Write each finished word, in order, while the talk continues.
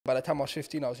By the time I was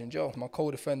 15, I was in jail. My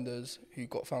co-defenders who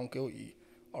got found guilty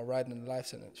are riding a life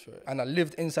sentence for it. And I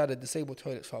lived inside the disabled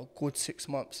toilets for a good 6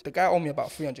 months. The guy owed me about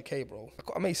 300k, bro.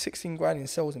 I made 16 grand in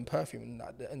sales and perfume in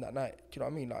that night. Do you know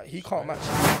what I mean? Like, he can't match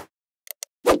it.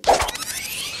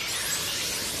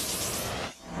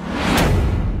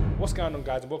 What's going on,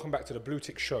 guys, and welcome back to the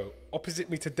BlueTick show. Opposite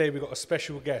me today, we got a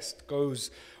special guest, goes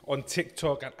on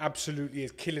TikTok and absolutely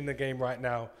is killing the game right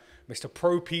now, Mr.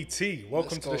 PRO.PT.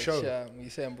 Welcome to the show. Yeah, what you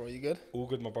saying, bro? You good? All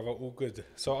good, my brother, all good.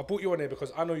 So I brought you on here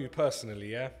because I know you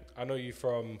personally, yeah? I know you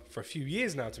for a few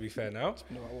years now, to be fair now. It's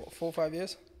been about, what, 4 or 5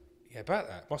 years? Yeah, about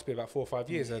that. Must be about 4 or 5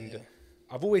 years. Yeah, and yeah.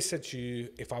 I've always said to you,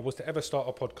 if I was to ever start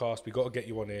a podcast, we got to get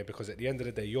you on here because at the end of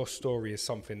the day, your story is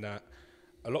something that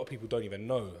a lot of people don't even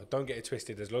know. Don't get it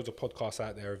twisted. There's loads of podcasts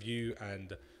out there of you,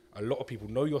 and a lot of people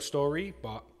know your story,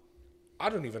 but I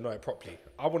don't even know it properly.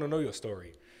 I want to know your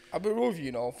story. I'll be real with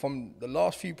you, from the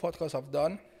last few podcasts I've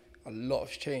done, a lot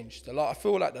has changed. I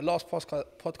feel like the last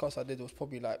podcast I did was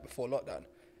probably like before lockdown.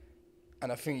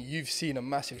 And I think you've seen a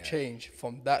massive change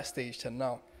from that stage to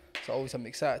now. So obviously I'm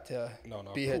excited to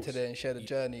be here today and share the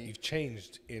journey. You've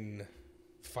changed in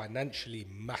financially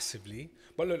massively.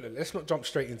 But look, let's not jump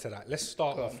straight into that. Let's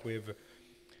start off with,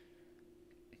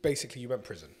 basically you went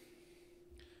prison.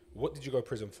 What did you go to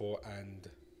prison for, and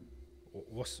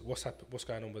what's happened? What's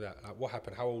going on with that? Like, what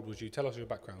happened? How old was you? Tell us your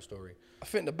background story. I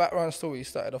think the background story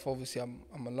started off, obviously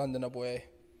I'm a Londoner boy,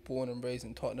 born and raised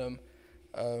in Tottenham.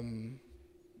 From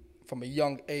a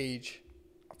young age,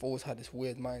 I've always had this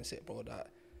weird mindset, bro, that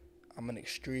I'm an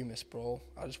extremist, bro.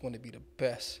 I just want to be the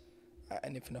best at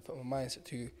anything I put my mindset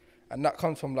to. And that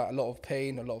comes from like a lot of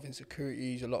pain, a lot of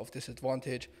insecurities, a lot of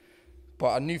disadvantage. But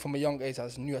I knew from a young age, I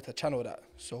knew how to channel that.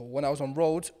 So when I was on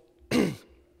road, the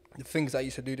things I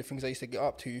used to do, the things I used to get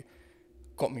up to,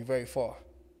 got me very far.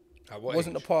 At what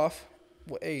Wasn't age? the path.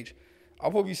 What age? I'll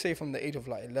probably say from the age of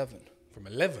like 11. From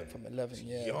 11? From 11,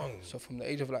 yeah. Young. So from the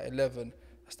age of like 11,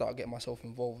 I started getting myself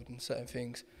involved in certain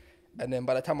things. And then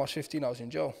by the time I was 15, I was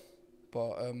in jail.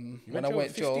 But when I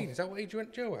went jail... 15? Is that what age you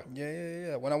went jail at?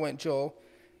 Yeah. When I went jail,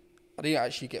 I didn't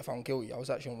actually get found guilty. I was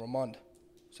actually on remand.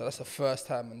 So that's the first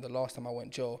time and the last time I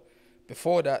went jail.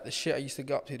 Before that, the shit I used to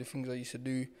get up to, the things I used to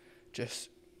do, just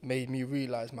made me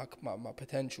realise my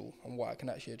potential and what I can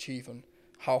actually achieve and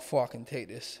how far I can take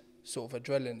this sort of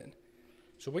adrenaline in.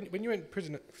 So when you went to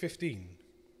prison at 15,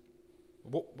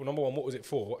 number one, what was it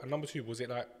for? And number two, was it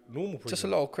like normal prison? Just a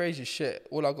lot of crazy shit.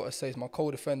 All I got to say is my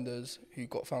co-defenders who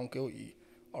got found guilty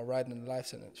are riding a life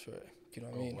sentence for it. Do you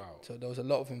know what I mean? Wow. So there was a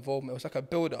lot of involvement. It was like a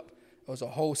build-up. It was a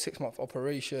whole 6-month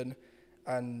operation,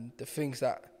 and the things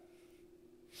that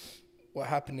were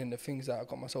happening, the things that I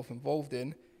got myself involved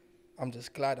in, I'm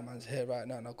just glad a man's here right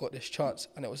now and I got this chance.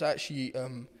 And it was actually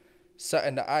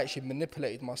something that I actually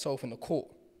manipulated myself in the court.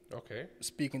 Okay.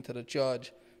 Speaking to the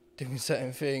judge, doing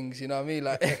certain things, you know what I mean?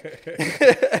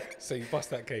 Like. So you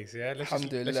bust that case, yeah? Let's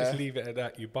just leave it at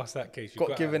that. You bust that case.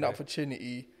 Got given the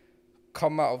opportunity,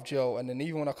 come out of jail, and then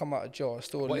even when I come out of jail, I was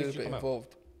still a little bit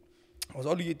involved. I was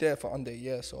only there for under a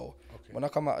year, so when I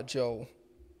come out of jail,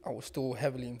 I was still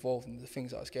heavily involved in the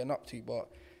things I was getting up to. But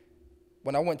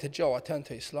when I went to jail, I turned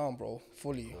to Islam, bro,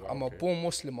 fully. Oh, wow, I'm a born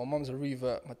Muslim. My mum's a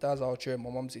revert. My dad's Algerian. My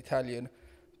mum's Italian.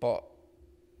 But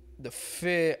the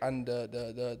fear and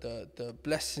the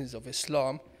blessings of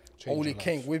Islam only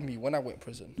came with me when I went to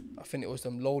prison. I think it was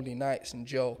them lonely nights in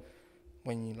jail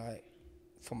when you, like,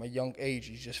 from a young age,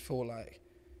 you just feel like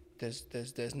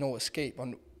there's no escape.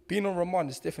 And being on remand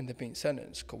is different than being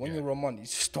sentenced. Because when you're on remand, you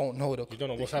just don't know you don't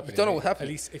know what's happening. You don't know what's happening.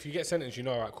 At least if you get sentenced, you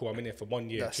know, all right, cool, I'm in here for 1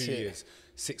 year, That's 2 it. years,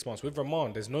 6 months. With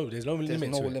remand, there's no limits. There's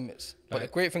no limits. But Like,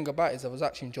 the great thing about it is I was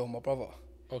actually in jail with my brother.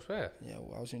 Oh, fair. Yeah,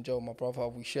 I was in jail with my brother.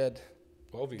 We shared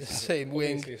Well, obviously, the same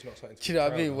wing. It's not something to Do you know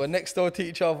what I mean? We're next door to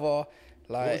each other. What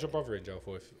Like, was your brother in jail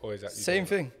for? Or is that you same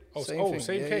thing. Oh, same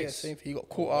same thing. case? Yeah, same thing. He got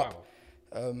caught up.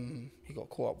 He got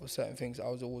caught up with certain things I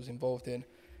was always involved in.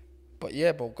 But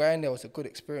yeah, bro, going there was a good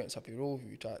experience. I'll be real with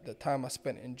you. Like, the time I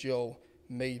spent in jail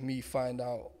made me find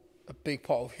out a big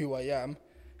part of who I am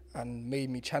and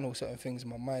made me channel certain things in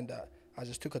my mind that I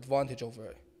just took advantage over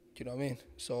it. Do you know what I mean?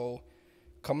 So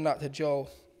coming out to jail,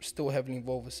 still heavily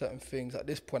involved with certain things. At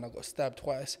this point, I got stabbed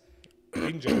twice.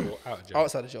 In jail or out of jail?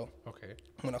 Outside of jail. Okay.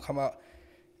 When I come out.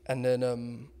 And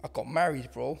then I got married,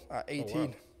 bro, at 18. Oh, wow.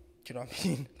 Do you know what I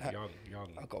mean? Like, Young.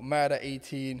 I got married at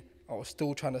 18. I was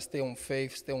still trying to stay on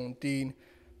faith, stay on deen,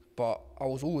 but I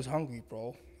was always hungry,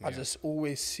 bro. Yeah. I just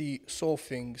always saw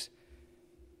things,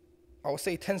 I would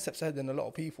say 10 steps ahead than a lot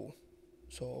of people.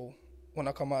 So when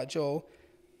I come out of jail,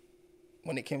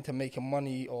 when it came to making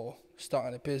money or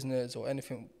starting a business or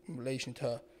anything in relation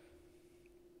to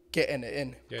getting it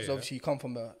in. Because obviously you come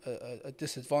from a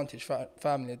disadvantaged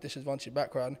family, a disadvantaged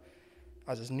background.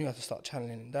 I just knew I had to start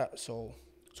channeling that. So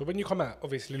when you come out,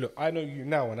 obviously, look, I know you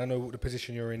now, and I know the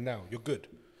position you're in now. You're good.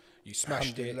 You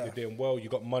smashed it. You're doing well. You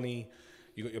got money.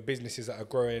 You got your businesses that are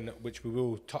growing, which we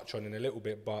will touch on in a little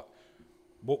bit. But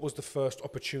what was the first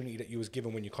opportunity that you was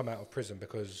given when you come out of prison?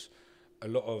 Because a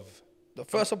lot of the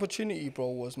first opportunity, bro,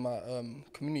 was my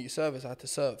community service I had to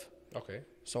serve. Okay.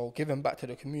 So giving back to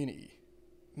the community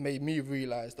made me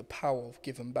realise the power of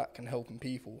giving back and helping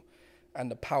people, and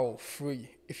the power of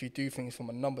free if you do things from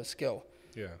a number scale.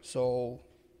 Yeah. So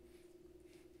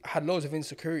I had loads of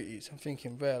insecurities. I'm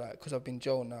thinking, like, because I've been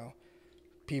jailed now,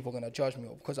 people are going to judge me,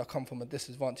 or because I come from a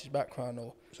disadvantaged background,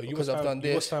 or so because I've done this.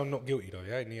 You was found not guilty though,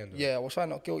 yeah, in the end? Yeah, I was found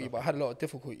not guilty, but I had a lot of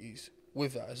difficulties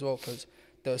with that as well, because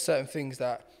there were certain things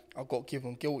that I got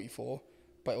given guilty for,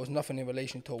 but it was nothing in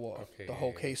relation to what the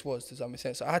whole case was. Does that make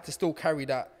sense? So I had to still carry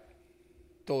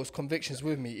those convictions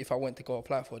with me if I went to go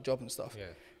apply for a job and stuff. Yeah.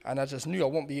 And I just knew I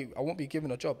won't be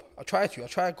given a job. I tried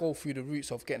to go through the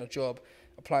routes of getting a job,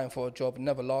 applying for a job,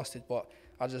 never lasted, but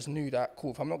I just knew that, cool,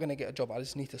 if I'm not going to get a job, I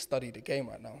just need to study the game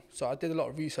right now. So I did a lot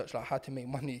of research, like how to make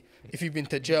money. If you've been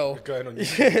to jail. Going on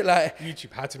YouTube. Like,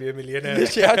 YouTube, how to be a millionaire.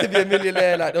 Literally, how to be a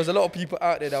millionaire. Like, there was a lot of people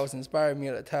out there that was inspiring me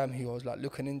at the time who I was like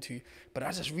looking into. But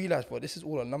I just realised, bro, this is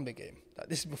all a number game. Like,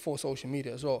 this is before social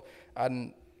media as well.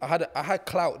 And I had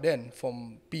clout then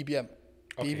from BBM.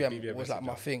 Okay, BBM was like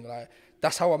my thing. Like,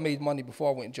 that's how I made money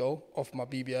before I went in jail, off my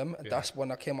BBM. And that's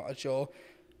when I came out of jail.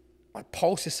 My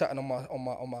post is sitting on my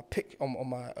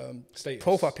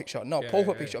profile picture. No,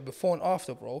 profile picture before and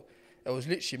after, bro. It was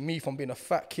literally me from being a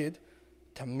fat kid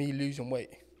to me losing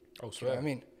weight. Oh, you know what I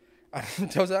mean? And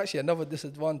there was actually another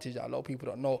disadvantage that a lot of people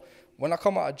don't know. When I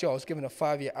come out of jail, I was given a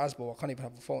 5-year ASBO. I can't even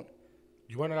have a phone.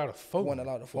 You weren't allowed a phone? Weren't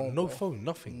allowed a phone. Well, no phone,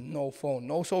 nothing? No phone.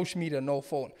 No social media, no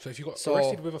phone. So if you got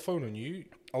arrested with a phone on you?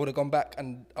 I would have gone back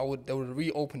and they would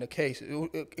reopen the case.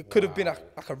 It could have been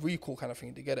like a recall kind of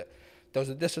thing to get it. There was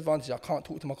a disadvantage. I can't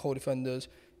talk to my co-defenders.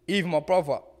 Even my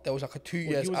brother, there was like a 2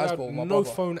 years ASBO with my brother. No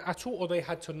phone at all, or they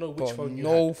had to know which phone you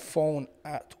had? No phone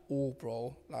at all,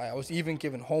 bro. Like, I was even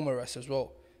given home arrest as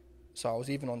well. So I was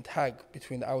even on tag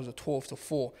between the hours of 12 to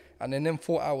 4. And then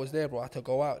 4 hours there, bro, I had to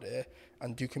go out there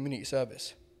and do community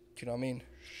service. Do you know what I mean?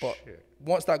 But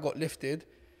once that got lifted,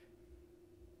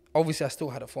 obviously I still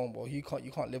had a phone, bro. You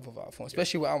can't live without a phone,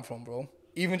 especially where I'm from, bro.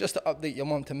 Even just to update your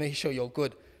mum to make sure you're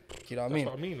good. You know what I mean?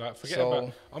 That's what I mean. Like, forget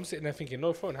about. I'm sitting there thinking,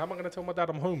 no phone. How am I going to tell my dad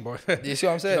I'm home, bro? You see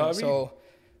what I'm saying? You know what I mean? So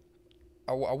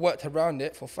I worked around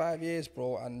it for 5 years,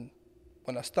 bro. And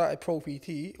when I started PRO.PT,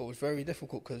 it was very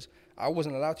difficult because I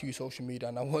wasn't allowed to use social media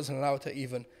and I wasn't allowed to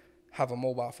even have a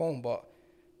mobile phone. But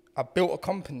I built a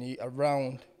company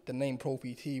around the name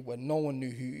PRO.PT where no one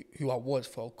knew who I was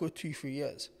for a good 2-3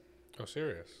 years. Oh,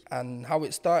 serious? And how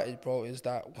it started, bro, is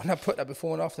that when I put that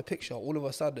before and after picture, all of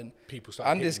a sudden, people started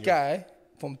I'm this guy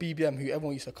from BBM who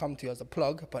everyone used to come to as a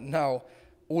plug, but now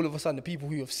all of a sudden the people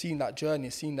who have seen that journey,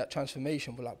 seen that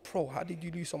transformation were like, bro, how did you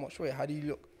lose so much weight? How do you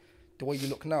look the way you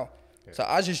look now? Yeah. So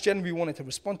I just genuinely wanted to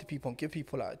respond to people and give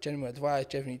people like genuine advice,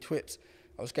 genuine tips.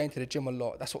 I was going to the gym a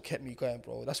lot. That's what kept me going,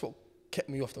 bro. That's what kept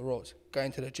me off the roads,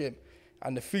 going to the gym.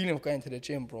 And the feeling of going to the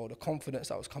gym, bro, the confidence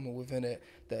that was coming within it,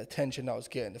 the attention that I was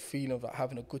getting, the feeling of like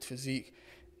having a good physique,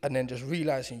 and then just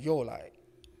realizing, yo, like,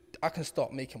 I can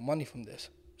start making money from this.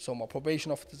 So my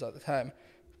probation officers at the time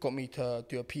got me to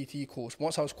do a PT course.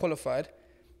 Once I was qualified,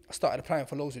 I started applying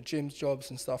for loads of gyms,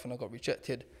 jobs and stuff, and I got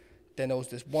rejected. Then there was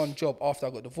this one job after I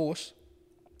got divorced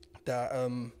that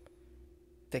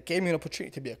they gave me an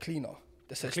opportunity to be a cleaner.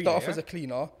 They said, start off as a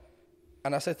cleaner.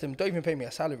 And I said to them, don't even pay me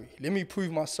a salary. Let me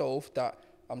prove myself that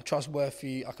I'm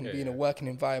trustworthy. I can be in a working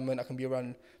environment. I can be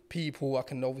around people. I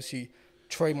can obviously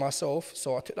train myself.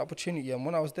 So I took the opportunity. And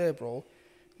when I was there, bro,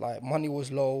 like, money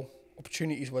was low.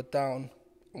 Opportunities were down.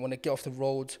 I want to get off the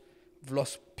road. I've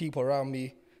lost people around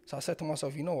me. So I said to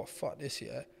myself, you know what, fuck this,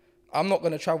 yeah. I'm not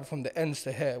going to travel from the ends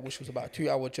to here, which was about a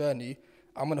 2-hour journey.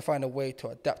 I'm going to find a way to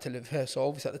adapt to live here. So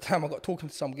obviously at the time I got talking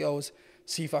to some girls,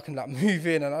 see if I can like move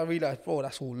in, and I realized, bro,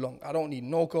 that's all long. I don't need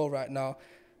no girl right now.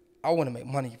 I want to make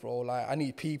money, bro. Like, I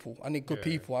need people. I need good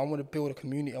people. I want to build a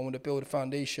community. I want to build a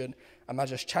foundation. And I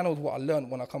just channeled what I learned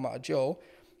when I come out of jail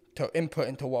to input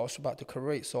into what I was about to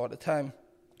create. So at the time...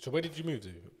 So where did you move to?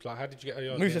 Like, how did you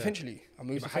get... Moved eventually. I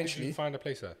moved eventually. How did you find a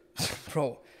place there?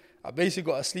 Bro, I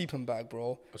basically got a sleeping bag,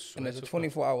 bro. And there's a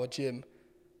 24-hour gym.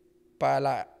 By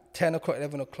like 10 o'clock,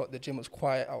 11 o'clock, the gym was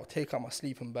quiet. I would take out my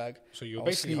sleeping bag. So you were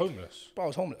basically homeless? But I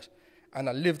was homeless. And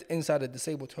I lived inside the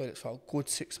disabled toilets for a good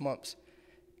 6 months.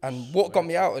 And what got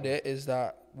me out of it is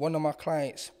that one of my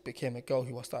clients became a girl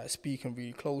who I started speaking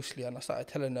really closely, and I started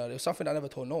telling her, there was something I never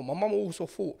told no. My mum also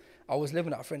thought I was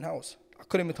living at a friend's house. I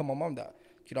couldn't even tell my mum that.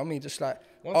 Do you know what I mean? Just like,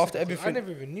 after everything. I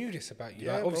never even knew this about you.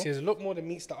 Yeah, like, obviously, bro. there's a lot more that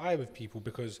meets the eye with people,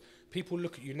 because people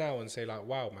look at you now and say like,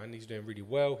 wow, man, he's doing really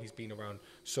well. He's been around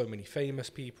so many famous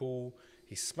people.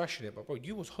 He's smashing it. But bro,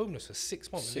 you was homeless for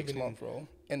 6 months. 6 months, bro.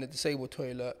 In the disabled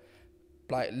toilet.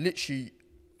 Like, literally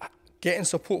getting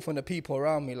support from the people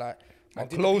around me. Like, my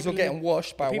clothes were getting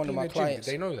washed by one of my clients.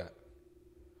 Did they know that?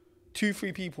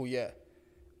 2-3 people, yeah.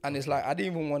 And it's like, I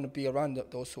didn't even want to be around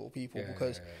those sort of people,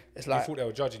 because it's like, you thought they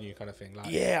were judging you, kind of thing. Like,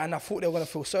 yeah, and I thought they were going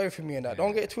to feel sorry for me and that.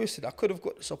 Don't get it twisted. I could have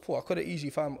got the support. I could have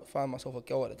easily found myself a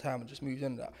girl at the time and just moved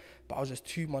into that. But I was just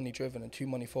too money driven and too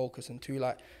money focused and too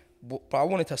like, but I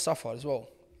wanted to suffer as well.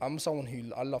 I'm someone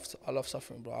who, I love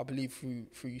suffering, bro. I believe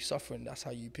through suffering, that's how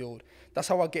you build. That's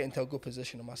how I get into a good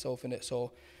position of myself in it.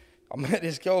 So I met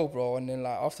this girl, bro, and then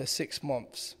like after 6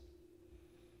 months,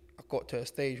 I got to a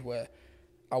stage where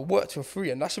I worked for free,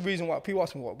 and that's the reason why people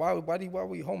ask me, why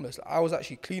were you homeless? Like, I was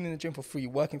actually cleaning the gym for free,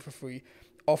 working for free,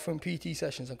 offering PT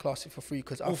sessions and classes for free,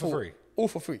 because all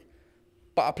for free.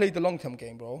 But I played the long-term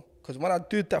game, bro, because when I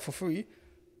did that for free,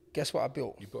 guess what I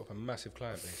built? You built up a massive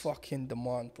client base. Fucking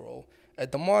demand, bro. A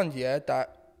demand, yeah,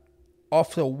 that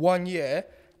after 1 year,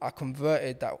 I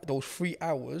converted those 3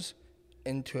 hours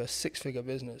into a 6-figure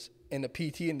business in the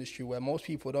PT industry, where most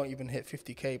people don't even hit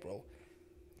 50K, bro.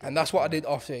 And that's what I did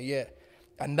after a year.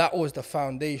 And that was the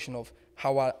foundation of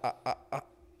how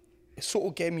it sort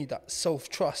of gave me that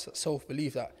self-trust, that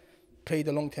self-belief, that play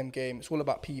the long-term game. It's all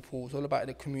about people. It's all about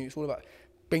the community. It's all about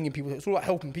bringing people. It's all about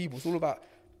helping people. It's all about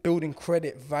building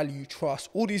credit, value, trust,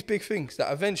 all these big things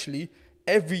that eventually,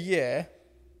 every year,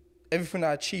 everything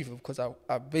I achieved, because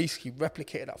I basically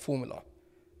replicated that formula.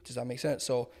 Does that make sense?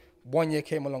 So 1 year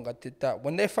came along, I did that.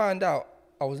 When they found out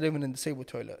I was living in the disabled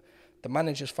toilet, the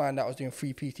managers found out I was doing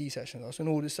free PT sessions. I was doing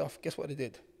all this stuff. Guess what they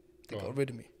did? They got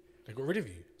rid of me. They got rid of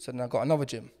you? So then I got another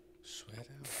gym. Swear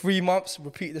down. 3 months,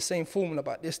 repeated the same formula,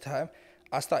 but this time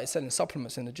I started selling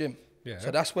supplements in the gym. Yeah.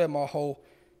 So that's where my whole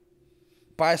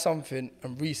buy something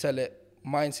and resell it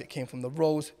mindset came from, the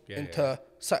roles into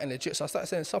something legit. So I started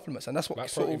selling supplements, and that's what like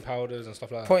sort protein of powders and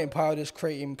stuff like that. Protein powders,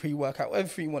 creatine, pre-workout,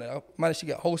 everything you wanted. I managed to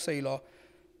get a wholesaler.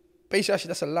 Basically, actually,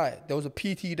 that's a lie. There was a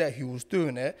PT there who was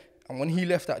doing it, and when he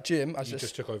left that gym, I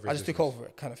just took over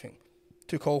it, kind of thing.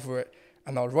 Took over it,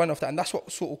 and I would run off that, and that's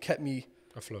what sort of kept me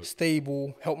afloat,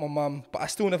 stable, helped my mum. But I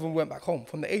still never went back home.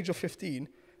 From the age of 15,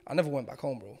 I never went back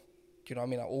home, bro. Do you know what I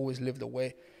mean? I always lived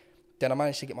away. Then I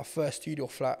managed to get my first studio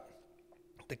flat.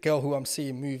 The girl who I'm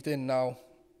seeing moved in now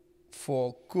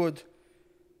for good,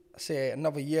 I say,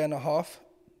 another year and a half.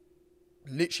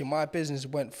 Literally, my business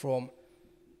went from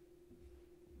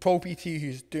PRO.PT,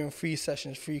 who's doing free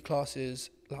sessions, free classes,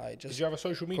 like just. Did you have a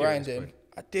social media grinding?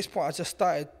 At this point, I just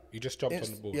started. You just jumped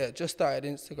on the board. Yeah, just started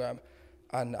Instagram,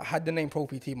 and I had the name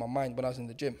PRO.PT in my mind when I was in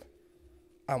the gym,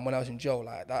 and when I was in jail,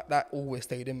 like that always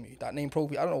stayed in me. That name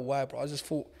PRO.PT, I don't know why, bro. I just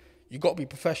thought you got to be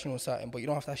professional in something, but you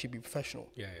don't have to actually be professional.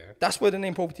 Yeah. That's where the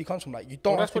name PRO.PT comes from. Like, you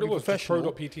don't have to be professional.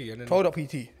 PRO.PT and then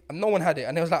PRO.PT, and no one had it.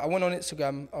 And it was like, I went on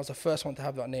Instagram, I was the first one to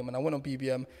have that name, and I went on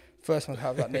BBM, first one to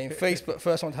have that name. Facebook,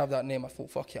 first one to have that name. I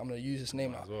thought, fuck it, I'm gonna use this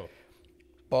name now. Well.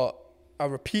 But I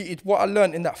repeated what I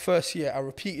learned in that first year. I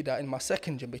repeated that in my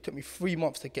second gym. It took me 3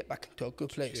 months to get back into a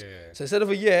good place. Yeah. So instead of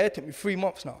a year, it took me 3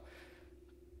 months now.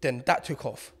 Then that took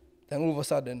off. Then all of a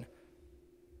sudden,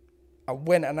 I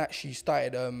went and actually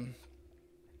started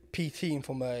PTing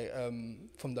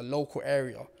from the local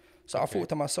area. So I thought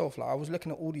to myself, like, I was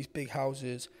looking at all these big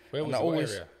houses. Where was your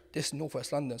area? This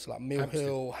Northwest London, so like Mill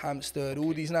Hill, Hampstead,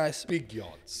 all these nice big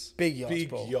yards,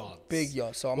 bro. Big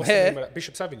yards. So I'm here. The name of that?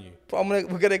 Bishop's Avenue. But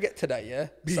we're gonna get to that, yeah.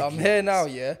 So I'm here now,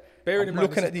 yeah. Bearing in mind,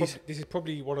 looking at these. This is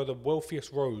probably one of the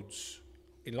wealthiest roads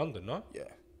in London, no?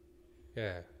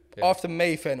 Yeah. After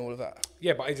Mayfair and all of that.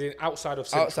 Yeah, but it's outside of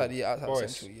Central. Outside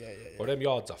Central, yeah. Well, them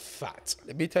yards are fat.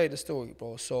 Let me tell you the story,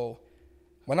 bro. So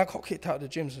when I got kicked out of the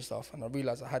gyms and stuff, and I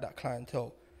realized I had that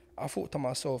clientele, I thought to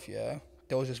myself, yeah,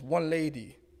 there was this one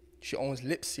lady. She owns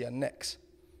Lipsy and Next.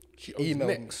 She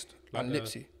emailed me. Like and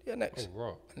Lipsy. Yeah, Next. Oh,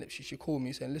 right. And Lipsy, she called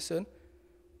me saying, listen,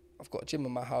 I've got a gym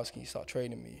in my house. Can you start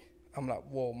training me? I'm like,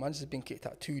 whoa, man's just been kicked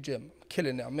out 2 gyms. I'm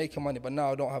killing it. I'm making money, but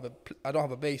now I don't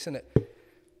have a base in it.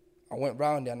 I went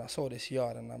round there and I saw this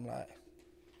yard, and I'm like,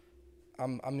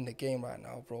 I'm in the game right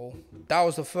now, bro. That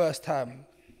was the first time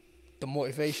the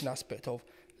motivation aspect of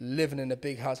living in a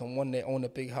big house and one day own a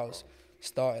big house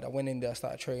started. I went in there, I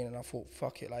started training, and I thought,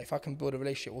 fuck it, like, if I can build a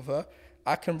relationship with her,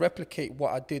 I can replicate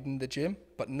what I did in the gym,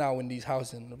 but now in these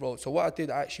houses in the road. So what I did,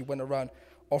 I actually went around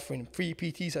offering free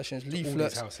PT sessions,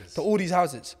 leaflets to all these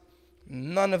houses.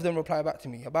 None of them replied back to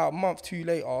me. About a month, 2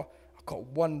 later, I got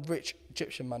one rich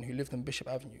Egyptian man who lived on Bishop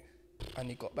Avenue. And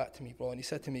he got back to me, bro. And he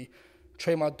said to me,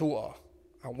 train my daughter.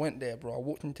 I went there, bro. I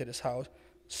walked into this house.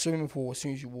 Swimming pool as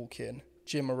soon as you walk in.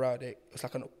 Gym around it. It's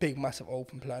like a big, massive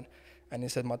open plan. And he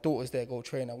said, my daughter's there, go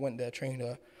train. I went there, trained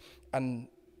her. And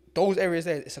those areas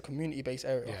there, it's a community-based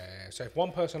area. Yeah. So if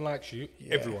one person likes you,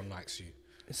 everyone likes you.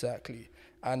 Exactly.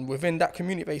 And within that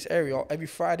community-based area, every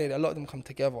Friday, a lot of them come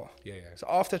together. Yeah. So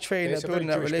after training, they're building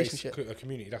that relationship. A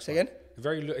community. That's Say again?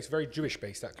 It's very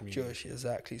Jewish-based, that community. Jewish,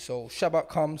 exactly. So Shabbat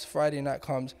comes, Friday night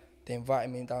comes, they invite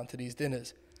me down to these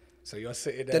dinners. So you're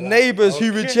sitting there. The neighbours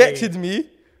who rejected me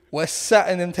were sat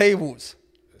in them tables.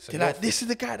 So they're like, this is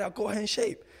the guy that got her in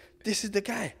shape. This is the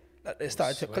guy. That they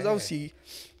started to, because obviously,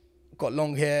 got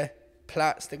long hair,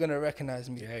 plaits, they're going to recognize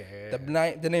me.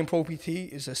 The name PRO.PT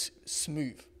is just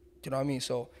smooth. Do you know what I mean?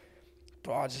 So,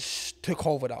 bro, I just took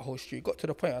over that whole street. Got to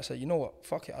the point, I said, you know what?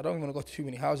 Fuck it. I don't even want to go to too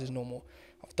many houses no more.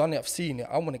 I've done it. I've seen it.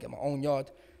 I want to get my own yard.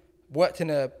 Worked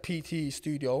in a PT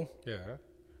studio. Yeah.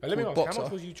 Let me ask, how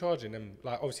much was you charging them?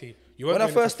 Like, obviously, you when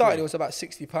I first started, it was about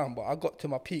 £60, but I got to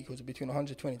my peak, it was between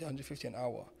 120 to 150 an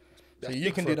hour. That's so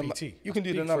you can do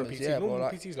the numbers. Yeah, bro. Normal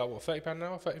PT is like what, £30 an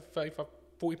hour, 35,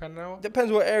 £40 an hour?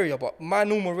 Depends what area, but my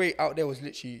normal rate out there was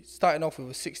literally starting off with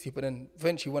was 60, but then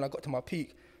eventually when I got to my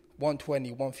peak,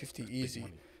 120, 150 easy.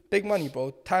 Big money,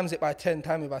 bro. Times it by 10,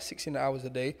 times it by 16 hours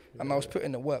a day, and I was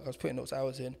putting the work. I was putting those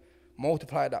hours in.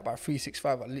 Multiplied that by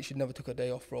 365. I literally never took a day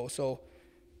off, bro. So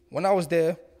when I was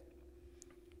there,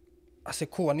 I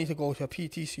said, cool, I need to go to a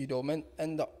PT studio.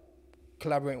 End up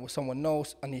collaborating with someone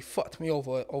else, and he fucked me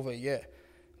over a year.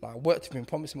 Like, I worked with him,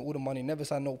 promised me all the money, never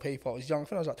signed no paper. I was young, I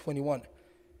think I was like 21.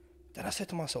 Then I said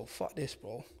to myself, fuck this,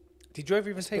 bro. Did you ever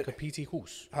even take a PT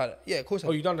course? Yeah, of course.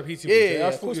 Oh, you done the PT course? Yeah,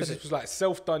 I thought this was like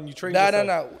self-done, you trained yourself.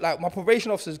 No. Like, my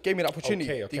probation officers gave me the opportunity.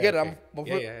 Okay, do you get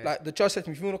it? Like, the judge said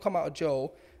to me, if you want to come out of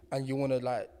jail and you want to,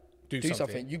 like, do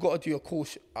something, you got to do a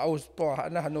course. I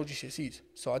had no GCSEs.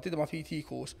 So I did my PT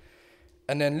course.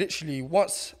 And then literally,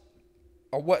 once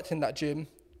I worked in that gym,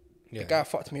 the guy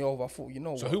fucked me over. I thought, you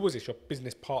know what? So who was this, your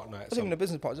business partner? I wasn't even a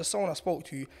business partner, just someone I spoke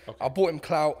to. Okay. I bought him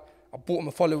clout. I bought him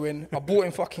a following. I bought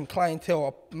him fucking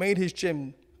clientele. I made his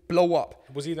gym blow up.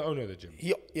 Was he the owner of the gym?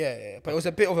 Yeah. But it was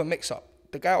a bit of a mix-up.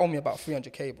 The guy owed me about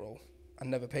 300k, bro, and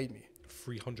never paid me.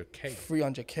 300k?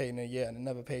 300k in a year, and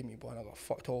never paid me, bro, and I got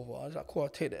fucked over. I was like, cool, I'll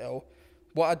take the L.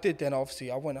 What I did then,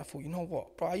 obviously, I thought, you know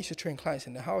what, bro, I used to train clients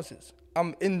in their houses.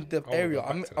 I'm in the area.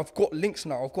 I've got links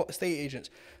now. I've got estate agents.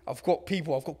 I've got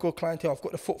people. I've got good clientele. I've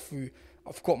got the foot through.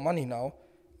 I've got money now.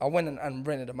 I went and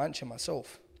rented a mansion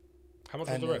myself. How much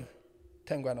was the rent?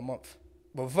 10 grand a month.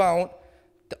 Without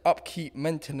the upkeep,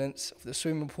 maintenance of the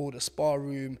swimming pool, the spa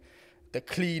room, the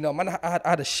cleaner. Man, I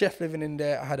had a chef living in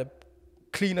there. I had a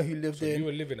cleaner who lived in. You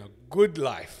were living a good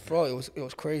life. Bro, it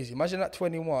was crazy. Imagine at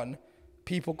 21,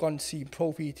 people gone to see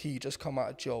PRO.PT just come out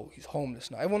of jail. He's homeless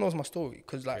now. Everyone knows my story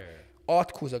because, like,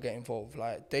 articles are getting involved.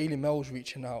 Like, Daily Mail's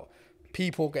reaching out.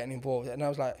 People getting involved. And I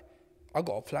was like, I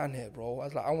got a plan here, bro. I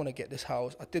was like, I want to get this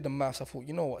house. I did the maths. I thought,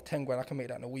 you know what, 10 grand, I can make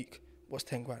that in a week. What's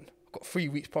 10 grand? I've got 3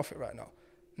 weeks profit right now.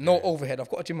 No overhead. I've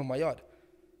got a gym in my yard.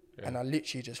 And I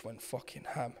literally just went fucking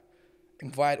ham.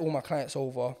 Invited all my clients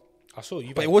over. I saw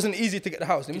you. But it wasn't easy to get the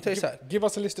house. Let me tell you something. Give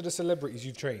us a list of the celebrities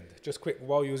you've trained, just quick,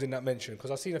 while you was in that mention.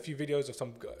 Because I've seen a few videos of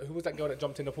some... Who was that girl that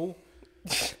jumped in the pool?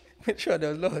 Sure,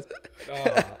 there was loads.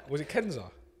 Was it Kenza?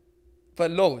 But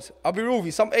loads. I'll be real with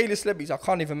you. Some A-list celebrities, I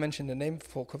can't even mention the name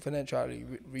for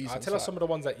confidentiality reasons. Tell us some of the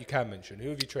ones that you can mention. Who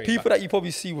have you trained? People that you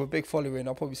probably see with big following,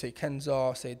 I'll probably say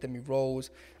Kenza, say Demi Rose.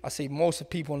 I say most of the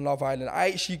people on Love Island. I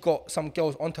actually got some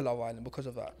girls onto Love Island because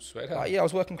of that. Swear that. I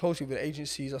was working closely with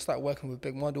agencies. I started working with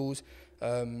big models.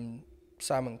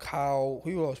 Simon Cowell.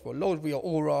 Who else, bro? Loads, Ria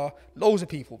Ora. Loads of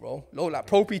people, bro. Like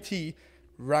PRO.PT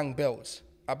rang bells.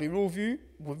 I'll be real with you,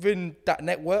 within that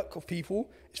network of people,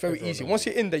 it's very easy. Once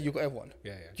you're in there, you've got everyone.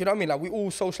 Yeah. Do you know what I mean? Like, we all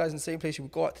socialise in the same places, we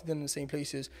go out to dinner in the same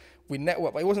places, we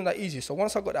network, but it wasn't that easy. So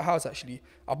once I got the house, actually,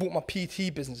 I bought my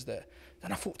PT business there.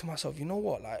 Then I thought to myself, you know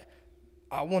what, like,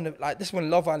 I want to, like, this is when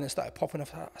Love Island started popping up.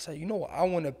 I said, you know what, I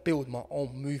want to build my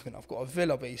own movement. I've got a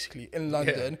villa, basically, in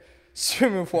London,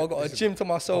 swimming pool, I got a gym to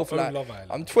myself. Like,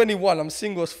 I'm 21, I'm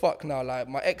single as fuck now. Like,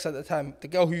 my ex at the time, the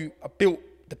girl who I built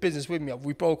the business with me,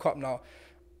 we broke up now.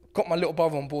 Got my little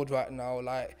brother on board right now.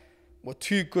 Like, we're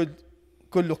two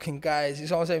good-looking guys. You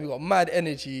know what I'm saying? We got mad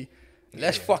energy.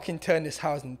 Let's fucking turn this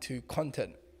house into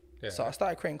content. So I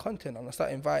started creating content, and I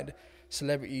started inviting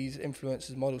celebrities,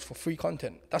 influencers, models for free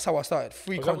content. That's how I started.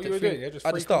 Free content. That what you were doing? Yeah, just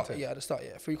free content. At the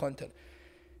start, free content.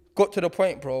 Got to the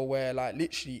point, bro, where, like,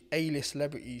 literally A-list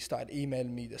celebrities started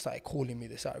emailing me. They started calling me.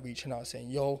 They started reaching out,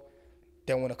 saying, "Yo,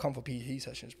 didn't want to come for PT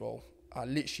sessions, bro. I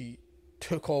literally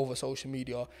took over social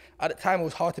media. At the time, it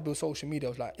was hard to build social media.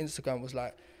 It was like Instagram was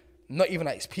like not even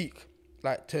at its peak.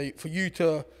 Like for you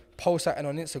to post something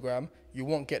on Instagram, you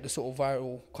won't get the sort of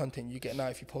viral content you get now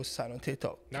if you post something on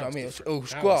TikTok. You know what I mean? It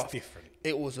was graph.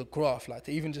 It was a graph. Like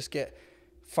to even just get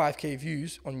 5k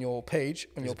views on your page,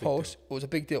 on your post, it was a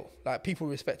big deal. Like people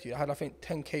respect you. I had, I think,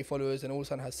 10k followers and all of a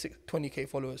sudden I had 20k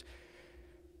followers.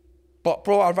 But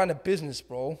bro, I ran a business,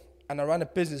 bro. And I ran a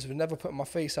business with never putting my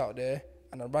face out there.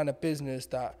 And I ran a business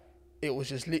that it was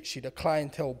just literally the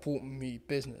clientele bought me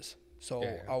business. So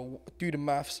I'll do the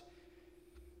maths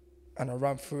and I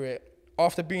ran through it.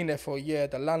 After being there for a year,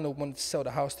 the landlord wanted to sell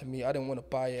the house to me. I didn't want to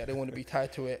buy it. I didn't want to be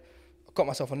tied to it. I got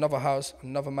myself another house,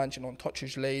 another mansion on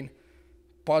Totteridge Lane.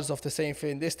 Buzzed off the same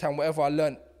thing. This time, whatever I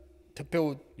learned to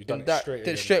build, did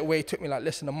it straight away. It took me like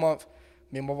less than a month.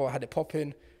 Me and my brother had it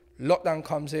popping. Lockdown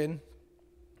comes in.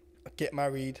 I get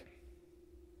married.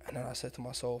 And then I said to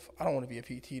myself, I don't want to be a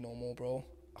PT no more, bro.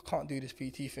 I can't do this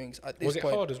PT things. At this point,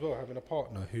 was it hard as well having a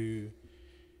partner who...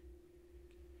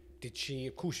 Did she...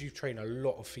 Of course, you train a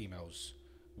lot of females.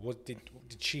 Did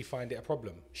she find it a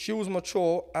problem? She was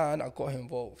mature and I got her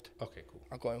involved. Okay, cool.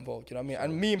 I got involved, you know what I mean?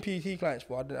 And me and PT clients,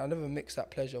 bro, I never mixed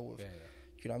that pleasure with... You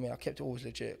know what I mean? I kept it always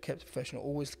legit, kept it professional,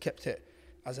 always kept it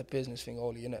as a business thing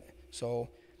only, innit? So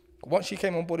once she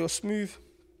came on board, it was smooth.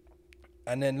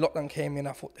 And then lockdown came in,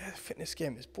 I thought, the fitness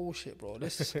game is bullshit, bro.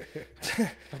 This is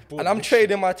and I'm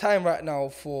trading my time right now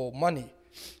for money.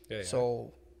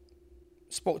 So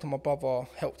spoke to my brother,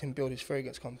 helped him build his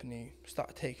fragrance company,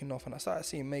 started taking off, and I started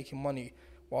seeing him making money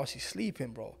whilst he's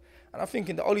sleeping, bro. And I'm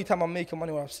thinking the only time I'm making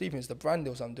money while I'm sleeping is the brand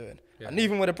deals I'm doing. And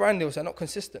even with the brand deals, they're not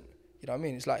consistent. You know what I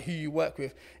mean? It's like who you work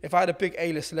with. If I had a big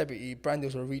A-list celebrity, brand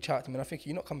deals will reach out to me, and I think,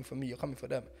 you're not coming for me, you're coming for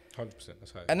them. 100%,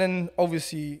 that's how it is. And then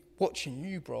obviously watching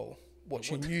you, bro.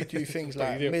 Watching you do things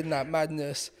like Midnight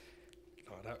Madness.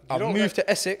 I moved to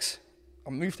Essex.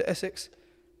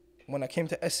 When I came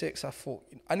to Essex, I thought,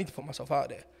 I need to put myself out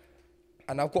there.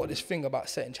 And I've got this thing about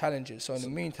setting challenges. So in the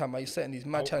meantime, I'm setting these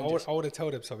mad challenges. I want to tell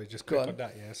them something, just quick on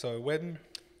that, yeah? So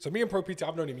me and PRO.PT,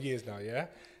 I've known him years now, yeah?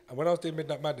 And when I was doing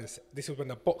Midnight Madness, this was when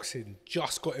the boxing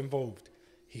just got involved.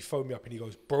 He phoned me up and he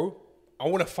goes, bro, I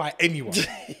want to fight anyone.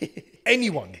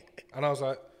 Anyone. And I was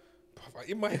like,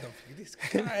 in my head, I'm thinking, this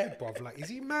guy, bruv, like, is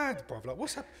he mad, bruv?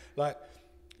 Like,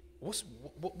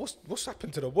 what's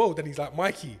happened to the world? And he's like,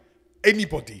 Mikey,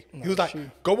 anybody. He was like,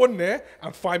 go on there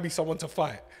and find me someone to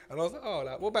fight. And I was like, oh,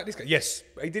 like, what about this guy? Yes.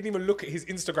 He didn't even look at his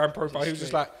Instagram profile. He was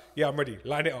just like, yeah, I'm ready.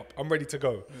 Line it up. I'm ready to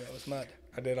go. Yeah, it was mad.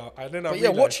 And then I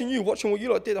realized, watching what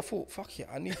you lot did, I thought, fuck yeah,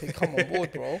 I need to come on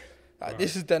board, bro. Like,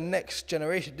 this is the next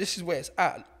generation. This is where it's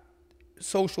at.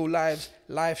 Social lives,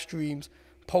 live streams,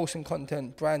 posting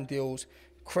content, brand deals,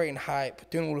 creating hype,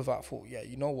 doing all of that. I thought, yeah,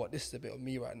 you know what? This is a bit of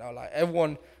me right now. Like,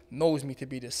 everyone knows me to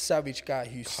be this savage guy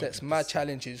who sets mad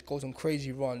challenges, goes on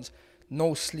crazy runs,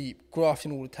 no sleep,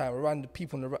 grafting all the time, around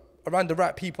the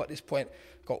right people at this point.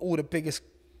 Got all the biggest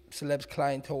celebs,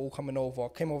 clientele all coming over.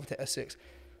 Came over to Essex,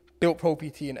 built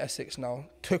PRO.PT in Essex now,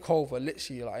 took over,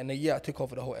 literally, like, in a year, I took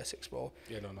over the whole Essex, bro.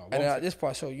 Yeah, no. And then at this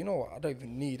point, so, you know what? I don't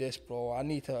even need this, bro. I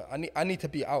need to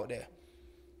be out there.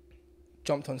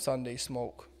 Jumped on Sunday,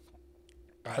 smoke.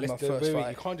 Had my first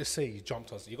fight. You can't just say you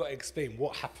jumped on. You got to explain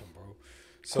what happened, bro.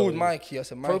 So called Mikey. I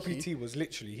said, Mikey. PRO.PT was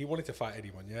literally, he wanted to fight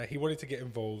anyone, yeah? He wanted to get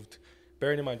involved.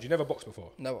 Bearing in mind, you never boxed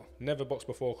before. Never boxed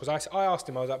before. Because I asked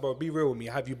him, I was like, bro, be real with me.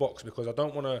 Have you boxed? Because I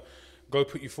don't want to go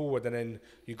put you forward and then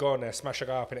you go on there, smash a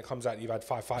guy up and it comes out you've had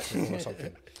 5 fights before or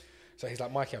something. So he's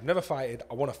like, Mikey, I've never fighted.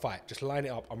 I want to fight. Just line it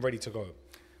up. I'm ready to go.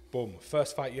 Boom.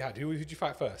 First fight you had. Who did you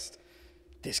fight first?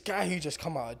 This guy who just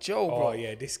come out of jail, bro. Oh,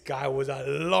 yeah. This guy was a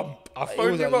lump. I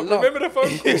phoned him up. Remember the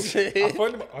phone call? I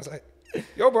phoned him up. I was like,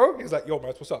 yo, bro. He was like, yo,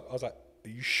 man, what's up? I was like, are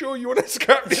you sure you want to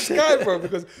scrap this guy, bro?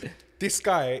 Because this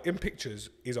guy, in pictures,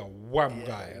 is a wham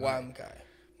guy. Wham guy.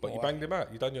 But you banged him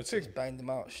out. You done your thing. Just banged him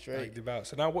out straight. Banged him out.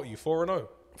 So now what are you, 4-0?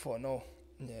 4-0.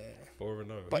 Yeah.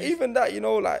 4-0. But even that, you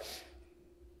know, like,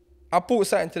 I brought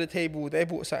something to the table, they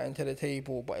brought something to the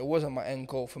table, but it wasn't my end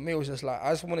goal. For me, it was just like,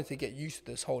 I just wanted to get used to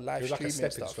this whole live streaming stuff. It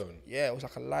was like a stepping stone. Yeah, it was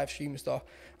like a live streaming stuff.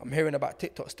 I'm hearing about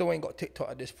TikTok. Still ain't got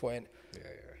TikTok at this point. Yeah.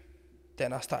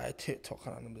 Then I started TikTok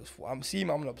and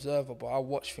I'm an observer, but I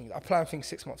watch things. I plan things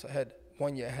 6 months ahead,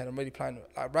 1 year ahead. I'm really planning.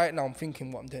 Like right now, I'm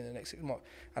thinking what I'm doing in the next 6 months,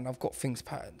 and I've got things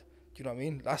patterned. Do you know what I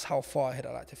mean? That's how far ahead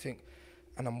I like to think.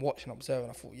 And I'm watching, observing.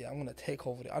 I thought, yeah, I'm gonna take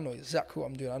over it. I know exactly what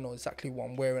I'm doing. I know exactly what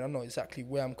I'm wearing. I know exactly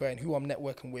where I'm going, who I'm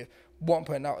networking with, what I'm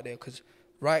putting out there. Because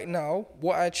right now,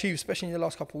 what I achieved, especially in the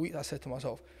last couple of weeks, I said to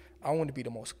myself, I want to be the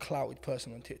most clouted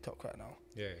person on TikTok right now.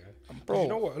 Yeah. And Bro, you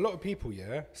know what? A lot of people,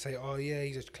 say, oh yeah,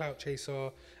 he's a clout chaser.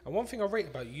 And one thing I rate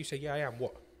about you, you say, yeah, I am.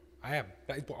 What? I am.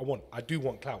 That is what I want. I do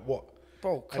want clout. What?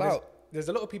 Bro, clout. There's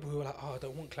a lot of people who are like, oh, I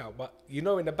don't want clout, but in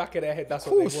the back of their head, that's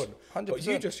what they want.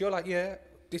 100%. But you're like, yeah,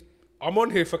 I'm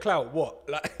on here for clout. What?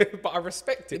 Like, but I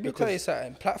respect it. Let me tell you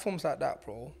something. Platforms like that,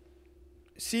 bro.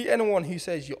 See anyone who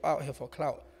says you're out here for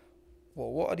clout.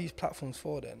 Well, what are these platforms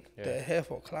for then? Yeah. They're here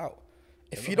for clout.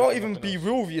 If you don't even be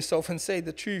real with yourself and say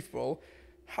the truth, bro,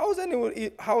 how is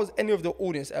any of the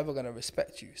audience ever gonna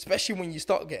respect you? Especially when you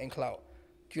start getting clout.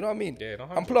 Do you know what I mean? Yeah, no,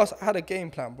 and plus, I had a game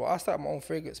plan, bro. I started my own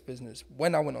fragrance business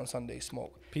when I went on Sunday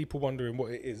Smoke. People wondering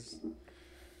what it is.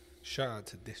 Shout out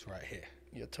to this right here.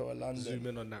 Your tour London. Zoom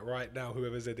in on that right now,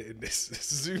 whoever's editing this.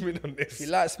 Zoom in on this. If you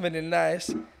like smelling nice,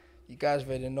 you guys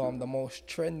already know I'm the most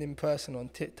trending person on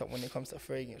TikTok when it comes to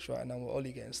fragrance right now. We're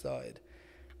only getting started.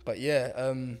 But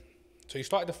yeah. So you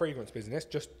started the fragrance business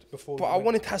just before... But I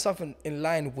wanted to have something in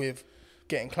line with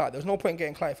getting client. There's no point in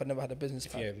getting client if I never had a business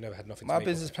plan. Yeah, never had nothing My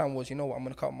business plan was, you know what, I'm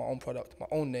going to cut my own product, my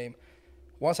own name.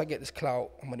 Once I get this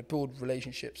clout, I'm going to build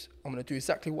relationships. I'm going to do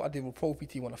exactly what I did with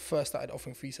PRO.PT when I first started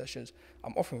offering free sessions.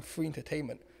 I'm offering free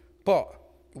entertainment. But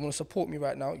you want to support me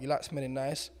right now, you like smelling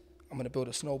nice, I'm going to build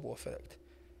a snowball effect.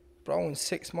 Bro, in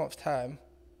 6 months' time,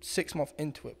 6 months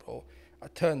into it, bro, I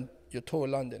turned your tour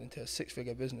London into a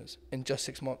 6-figure business in just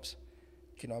 6 months.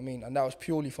 You know what I mean? And that was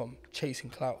purely from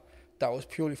chasing clout. That was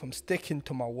purely from sticking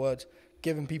to my words,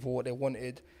 giving people what they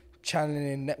wanted,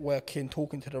 channeling, networking,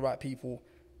 talking to the right people.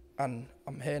 And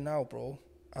I'm here now, bro.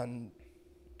 And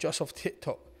just off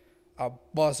TikTok, I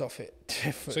buzz off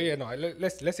it. So yeah, no,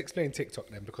 let's explain TikTok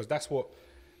then, because that's what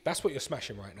you're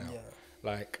smashing right now. Yeah.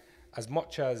 Like, as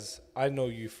much as I know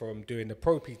you from doing the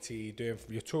PRO.PT, doing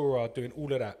your tour, doing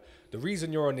all of that, the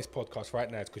reason you're on this podcast right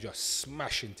now is because you're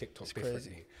smashing TikTok differently.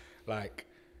 Crazy. Like,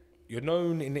 you're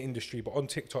known in the industry, but on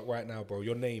TikTok right now, bro,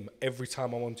 your name, every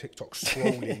time I'm on TikTok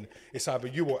scrolling, it's either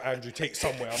you or Andrew Tate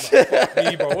somewhere. I'm like, fuck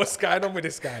me, bro, what's going on with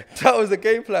this guy? That was the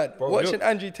game plan. Bro, watching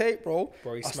Andrew Tate, bro,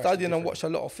 I studied and watched a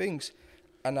lot of things.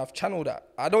 And I've channeled that.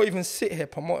 I don't even sit here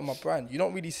promoting my brand. You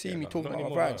don't really see me talking about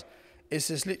my brands. No. It's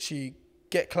just literally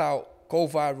get clout, go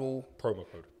viral. Promo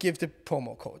code. Give the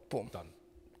promo code. Boom. Done.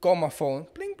 Go on my phone.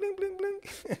 Bling, bling, bling,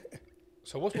 bling.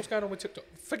 So what's going on with TikTok?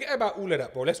 Forget about all of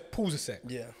that, bro. Let's pause a sec.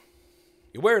 Yeah.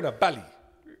 You're wearing a belly.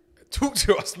 Talk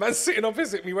to us, man. Sitting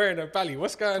opposite me wearing a belly.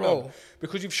 What's going on?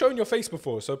 Because you've shown your face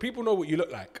before, so people know what you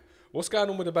look like. What's going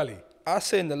on with the belly? I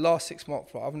say in the last 6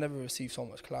 months, bro, I've never received so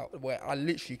much clout where I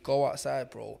literally go outside,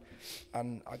 bro,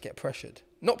 and I get pressured.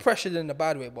 Not pressured in a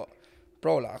bad way, but,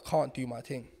 bro, like, I can't do my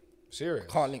thing. Serious?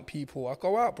 I can't link people. I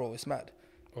go out, bro. It's mad.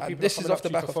 Well, and this is off the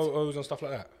back of photos and stuff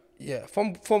like that. Yeah,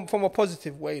 from a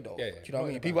positive way though. Yeah, do you know what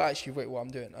I mean? People actually rate what I'm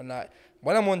doing, and like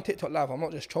when I'm on TikTok Live, I'm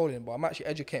not just trolling, but I'm actually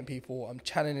educating people. I'm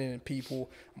channeling people.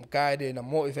 I'm guiding.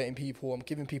 I'm motivating people. I'm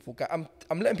giving people. I'm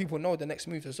letting people know the next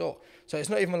moves as well. So it's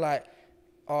not even like,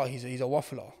 oh, he's a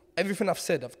waffler. Everything I've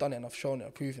said, I've done it, and I've shown it,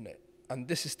 I've proven it. And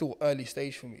this is still early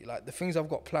stage for me. Like the things I've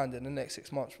got planned in the next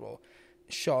 6 months, bro.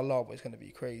 Inshallah, but it's gonna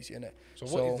be crazy, innit? So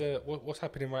what's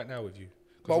happening right now with you?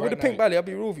 But right with the pink belly, I'll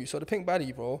be real with you. So the pink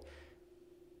belly, bro,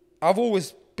 I've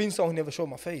always been someone who never showed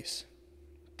my face.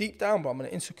 Deep down, bro, I'm an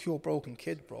insecure, broken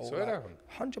kid, bro. Swear down.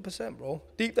 100%, bro.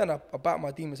 Deep down, I bat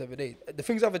my demons every day. The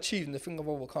things I've achieved and the things I've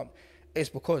overcome, it's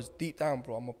because deep down,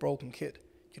 bro, I'm a broken kid.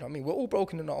 You know what I mean? We're all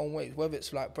broken in our own ways, whether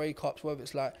it's like breakups, whether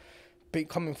it's like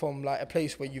coming from like a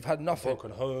place where you've had nothing.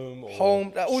 Broken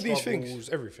home, like all these things.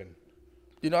 Everything.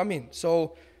 You know what I mean?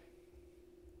 So,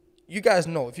 you guys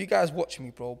know, if you guys watch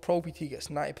me, bro, PRO.PT gets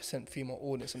 90% female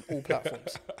audience on all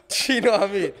platforms. Do you know what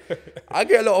I mean? I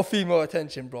get a lot of female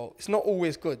attention, bro. It's not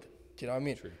always good. Do you know what I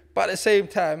mean? True. But at the same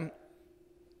time,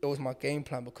 it was my game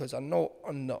plan because I know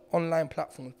on the online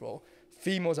platforms, bro,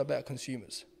 females are better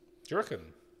consumers. Do you reckon?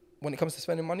 When it comes to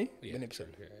spending money, yeah, 1,000,000%.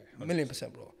 Yeah,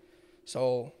 1,000,000%, bro.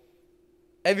 So,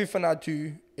 everything I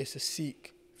do is to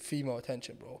seek female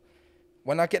attention, bro.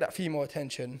 When I get that female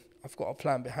attention, I've got a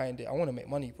plan behind it. I want to make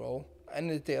money, bro. At the end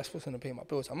of the day, I'm supposed to pay my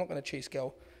bills. I'm not going to chase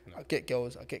girl. No. I get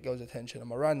girls' attention.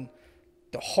 I'm around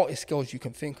the hottest girls you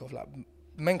can think of. Like,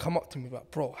 men come up to me like,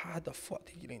 bro, how the fuck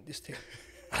did you link this thing?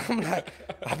 I'm like,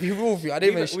 I'll be real with you. I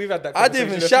didn't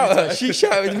even shout her. She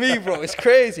shouted me, bro. It's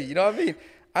crazy. You know what I mean?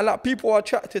 And like, people are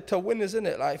attracted to winners,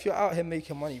 innit? Like, if you're out here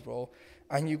making money, bro,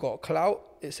 and you got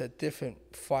clout, it's a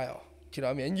different fire. Do you know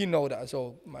what I mean? And you know that as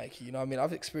well, Mikey. You know what I mean?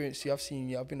 I've experienced you. I've seen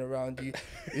you. I've been around you.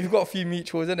 We've got a few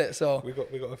mutuals, innit? So we got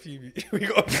a few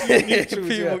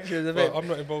mutuals. Bro, I'm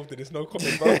not involved in this. No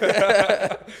comment, bro.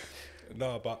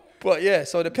 No, but yeah.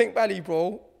 So the pink belly,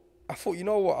 bro. I thought, you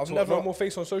know what? No more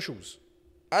face on socials.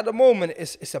 At the moment,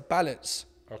 it's a balance.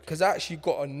 Okay. Because I actually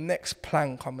got a next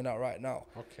plan coming out right now.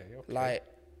 Okay. Like,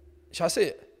 shall I say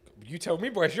it? You tell me,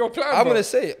 bro. It's your plan, I'm bro. going to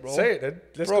say it, bro. Say it then.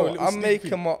 Let's bro, go. I'm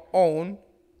making my own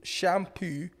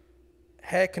shampoo,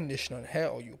 hair conditioner, and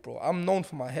hair oil, bro. I'm known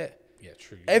for my hair. Yeah,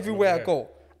 true. Everywhere I go,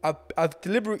 I've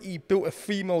deliberately built a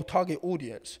female target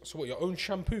audience. So what, your own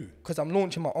shampoo? Because I'm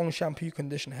launching my own shampoo,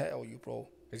 conditioner, hair oil, bro.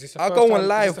 Is this I go on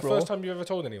live, is this the bro. first time you ever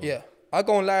told anyone? Yeah. I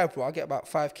go on live, bro. I get about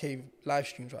 5K live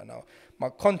streams right now. My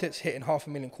content's hitting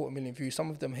 500,000, 250,000 views. Some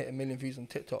of them hit 1 million views on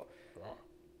TikTok. Right.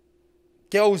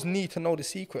 Girls need to know the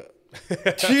secret.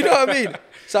 Do you know what I mean?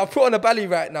 So I put on a belly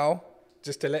right now.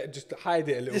 Just to hide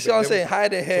it a little bit. You see what I'm saying?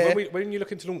 Hide the hair. So when are you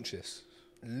looking to launch this?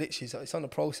 Literally, so it's on the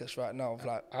process right now. Of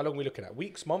like, how long are we looking at?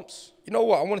 Weeks, months? You know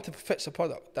what? I wanted to fetch the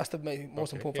product. That's the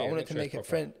most important. Yeah, I wanted to make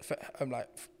it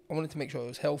I wanted to make sure it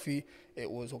was healthy,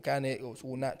 it was organic, it was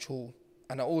all natural.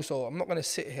 And I'm not going to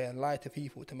sit here and lie to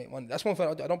people to make money. That's one thing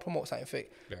I do. I don't promote something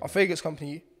fake. Yeah, my fragrance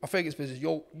company, my fragrance business,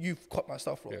 you've cut my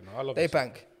stuff, bro. Yeah, no, I love they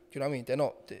bank. Do you know what I mean? They're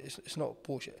not, it's not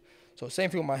bullshit. So same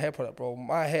thing with my hair product, bro.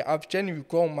 My hair, I've genuinely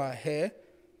grown my hair,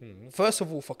 first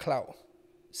of all, for clout.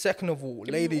 Second of all,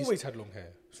 ladies. You've always had long hair.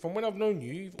 From when I've known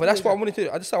you. But that's what I wanted to do.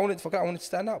 I wanted to forget. I wanted to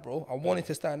stand out, bro. I wanted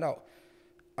to stand out.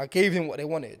 I gave them what they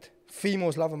wanted.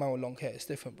 Females love a man with long hair. It's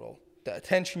different, bro. The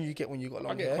attention you get when you got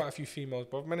long hair. I get quite a few females,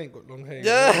 bro. Men ain't got long hair.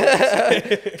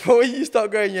 Yeah. But when you start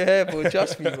growing your hair, bro,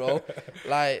 trust me, bro.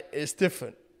 Like, it's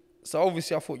different. So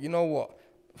obviously I thought, you know what?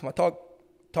 If my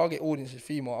target audience is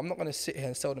female, I'm not going to sit here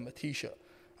and sell them a t-shirt.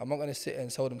 I'm not going to sit here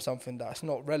and sell them something that's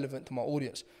not relevant to my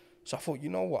audience. So I thought, you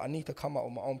know what? I need to come out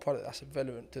with my own product that's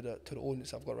relevant to the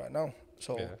audience I've got right now.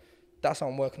 So that's how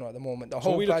I'm working on at the moment. What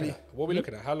are we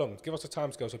looking at? How long? Give us a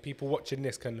timescale so people watching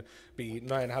this can be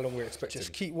knowing how long we're expecting.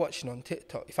 Just keep watching on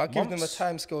TikTok. If I give them the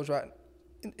timescales right,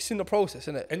 it's in the process,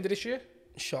 isn't it? End of this year?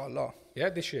 Inshallah.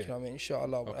 Yeah, this year. You know what I mean?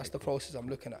 Inshallah. But that's the process I'm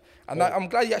looking at. And I'm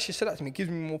glad you actually said that to me. It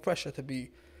gives me more pressure to be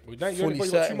fully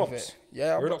certain of it.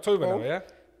 Yeah, we're in October now, yeah?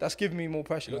 That's giving me more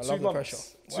pressure. I love the pressure.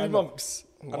 2 months.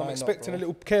 And I'm expecting a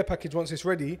little care package once it's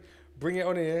ready. Bring it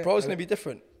on here. Bro, it's going to be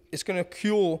different. It's going to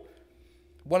cure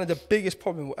one of the biggest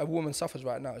problems a woman suffers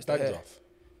right now is the hair.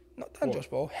 Not dandruff,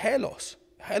 bro. Hair loss.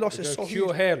 Hair loss is so cure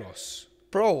huge. Hair loss.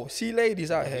 Bro, see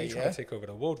ladies out here, You're trying to take over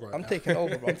the world right now. I'm taking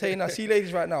over, bro. I'm telling you now, see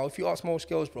ladies right now, if you ask most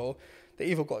girls, bro, they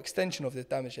either got extension of the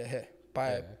damage their hair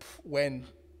by when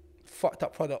fucked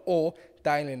up product or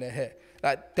dyeing in their hair.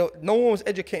 Like, no one was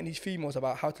educating these females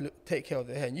about how to take care of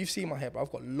their hair. And you've seen my hair, bro.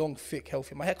 I've got long, thick,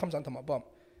 healthy. My hair comes down to my bum.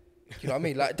 You know what I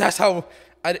mean? Like, that's how.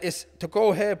 And it's to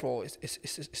grow hair, bro.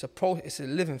 It's a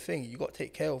living thing. You got to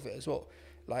take care of it as well.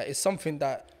 Like, it's something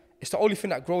that it's the only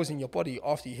thing that grows in your body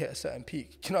after you hit a certain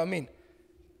peak. Do you know what I mean?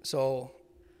 So,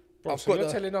 bro, so you're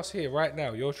telling us here right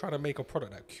now, you're trying to make a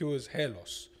product that cures hair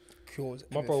loss.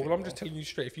 My bro, well, I'm just telling you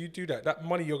straight. If you do that, that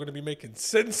money you're going to be making,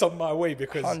 send some my way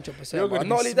because 100%. You're going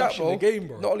to be smashing the game,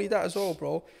 bro. Not only that as well,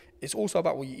 bro. It's also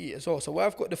about what you eat as well. So where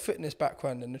I've got the fitness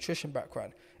background, the nutrition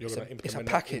background, it's a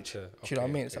package. Do you know what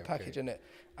I mean? It's a package, isn't it?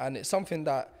 And it's something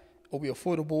that will be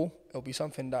affordable. It'll be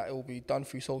something that it will be done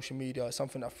through social media. It's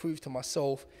something I've proved to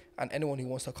myself and anyone who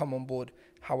wants to come on board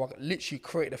how I literally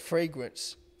create a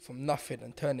fragrance from nothing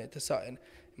and turn it into something.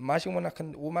 Imagine what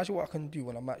I can do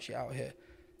when I'm actually out here.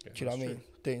 Yeah, do you know what I mean?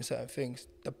 Doing certain things.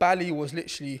 The Bali was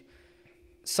literally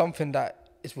something that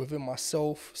is within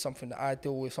myself, something that I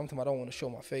deal with, something I don't want to show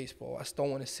my face, bro. I just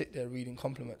don't want to sit there reading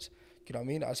compliments. Do you know what I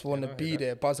mean? I just want to be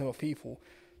there buzzing with people.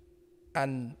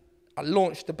 And I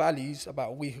launched the Balis about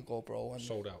a week ago, bro. And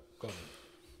sold out. Gone.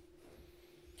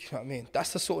 You know what I mean?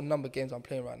 That's the sort of number games I'm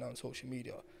playing right now on social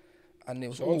media. And it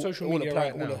was on social media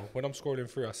right now, when I'm scrolling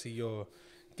through, I see you're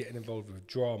getting involved with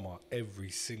drama every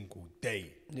single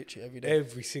day. Literally every day.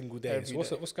 Every single day.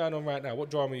 So what's going on right now? What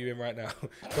drama are you in right now?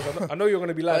 Because I know you're going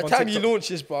to be live by the time you launch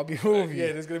this, bro, I'll be real with you.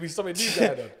 Yeah, there's going to be something new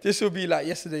going on. This will be like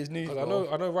yesterday's news, bro.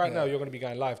 I know right now you're going to be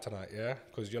going live tonight, yeah?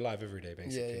 Because you're live every day,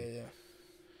 basically. Yeah.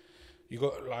 You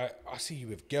got, like, I see you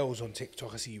with girls on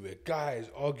TikTok. I see you with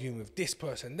guys arguing with this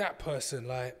person, that person.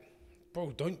 Like,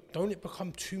 bro, don't it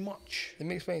become too much? Let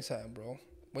me explain something, bro.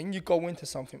 When you go into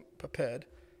something prepared,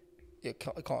 it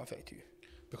can't affect you.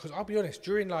 Because I'll be honest,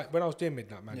 during like when I was doing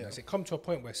Midnight Madness, it come to a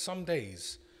point where some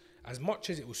days, as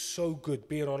much as it was so good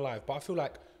being on live, but I feel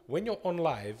like when you're on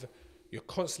live, you're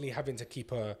constantly having to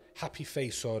keep a happy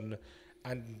face on,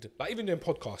 and like even doing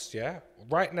podcasts, yeah.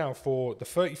 Right now, for the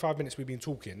 35 minutes we've been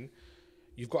talking,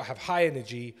 you've got to have high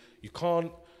energy. You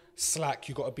can't slack.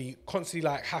 You got to be constantly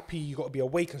like happy. You got to be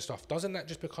awake and stuff. Doesn't that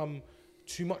just become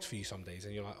too much for you some days?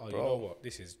 And you're like, oh, bro, you know what?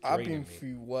 This is draining me. I've been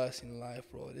through worse in life,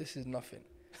 bro. This is nothing.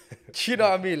 Do you know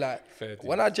what I mean? Like,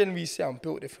 when I genuinely say I'm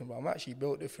built different, bro, I'm actually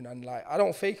built different. And like, I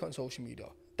don't fake on social media.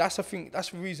 That's the thing. That's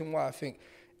the reason why I think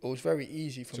it was very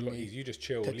easy for It's a lot me easier. You just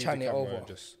chill, to leave the channel it camera over. and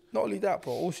just... Not only that,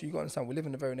 bro. Also, you got to understand, we live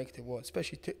in a very negative world.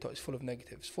 Especially TikTok is full of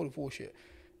negatives, full of bullshit.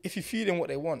 If you feed them what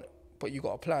they want, but you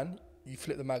got a plan, you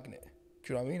flip the magnet.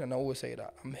 Do you know what I mean? And I always say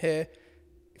that. I'm here.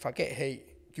 If I get hate,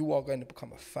 you are going to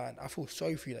become a fan. I feel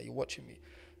sorry for you that you're watching me.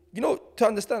 You know, to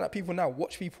understand that people now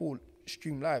watch people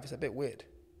stream live is a bit weird.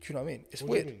 Do you know what I mean? It's What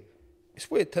do you weird. mean? It's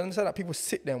weird to understand that people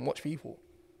sit there and watch people.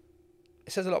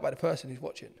 It says a lot about the person who's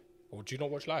watching. Or do you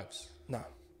not watch lives? No.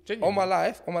 Genuinely? On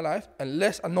my life,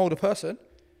 unless I know the person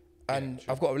and Yeah,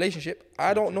 true. I've got a relationship,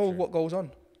 I don't know what goes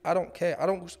on. I don't care. I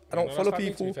don't follow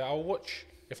people. I'll watch,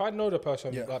 if I know the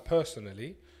person, Yeah. like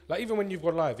personally, like even when you've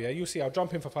gone live, yeah, you'll see I'll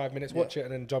jump in for 5 minutes, watch Yeah. it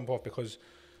and then jump off because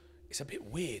it's a bit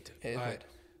weird. It is Like, weird.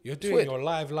 you're It's doing weird. your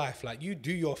live life, like you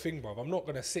do your thing, bro. I'm not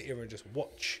going to sit here and just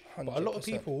watch. But a lot of 100%.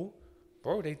 people,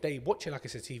 bro, they watch it like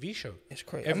it's a TV show. It's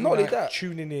crazy. Every And not only night that,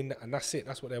 tuning in and that's it.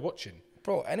 That's what they're watching.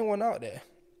 bro, anyone out there,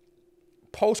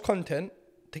 post content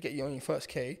to get you on your first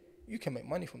K, you can make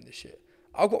money from this shit.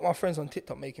 I've got my friends on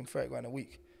TikTok making 30 grand a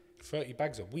week. 30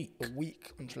 bags a week.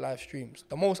 On live streams.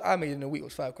 The most I made in a week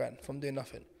was 5 grand from doing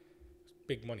nothing.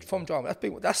 Big money. From drama. That's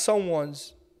big. That's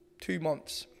someone's 2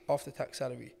 months after tax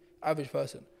salary. Average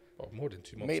person. Bro, more than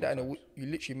 2 months. Made that in a sometimes. week. You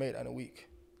literally made that in a week.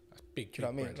 That's big. Do you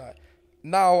know what I mean? bread. Like,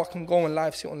 now I can go on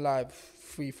live, sit on live,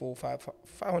 3, 4, 5,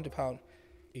 £500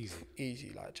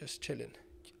 easy, like just chilling.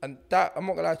 And that, I'm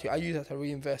not gonna lie to you, I use that to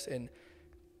reinvest in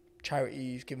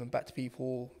charities, giving back to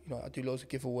people. You know, I do loads of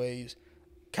giveaways.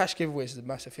 Cash giveaways is a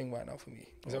massive thing right now for me.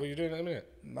 Is that what you're doing at the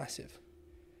minute? Massive.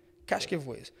 Cash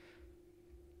giveaways.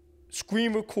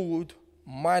 Screen record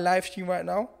my live stream right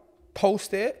now,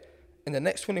 post it in the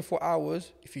next 24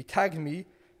 hours. If you tag me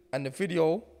and the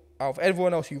video out of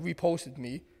everyone else who reposted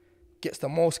me gets the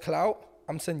most clout,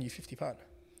 I'm sending you £50.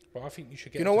 Well, I think you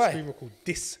should get You know why? screen record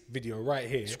this video right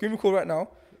here. Screen record right now,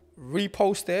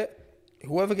 repost it.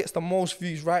 Whoever gets the most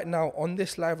views right now on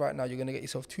this live right now, you're gonna get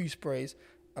yourself 2 sprays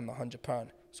and £100.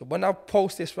 So when I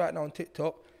post this right now on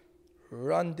TikTok,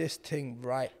 run this thing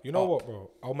right. You know up. what,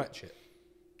 bro? I'll match it.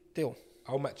 Deal.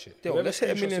 I'll match it. Deal. Whoever Let's hit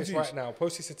a screenshots million this views. right now.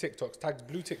 Post this to TikTok. Tag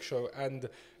BlueTick Show and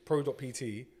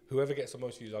PRO.PT. Whoever gets the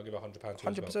most views, I'll give £100 to.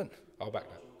 100%. I'll back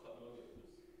that.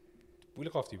 We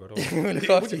look after you, bro. We look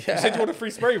after you. You said you want a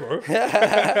free spray, bro.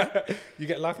 You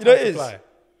get lifetime You know it is. supply.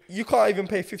 You can't even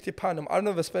pay £50. I've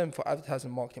never spent for advertising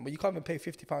and marketing, but you can't even pay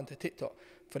 £50 to TikTok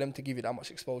for them to give you that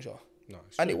much exposure. No,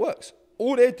 it's And true. it works.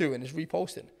 All they're doing is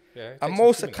reposting. Yeah, it And takes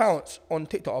most them 2 minutes. accounts on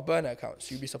TikTok are burner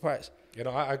accounts. You'd be surprised. You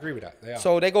know, I agree with that. They are.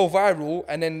 So they go viral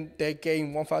and then they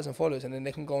gain 1,000 followers and then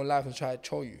they can go on live and try to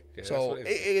troll you. Yeah, So that's what it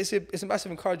is. it's a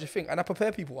massive encouraging thing. And I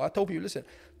prepare people. I tell people, listen,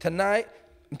 tonight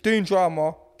I'm doing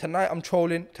drama. Tonight I'm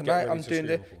trolling. Tonight ready I'm to doing screen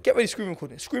this. record. Get ready to screen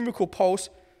recording. Screen record posts.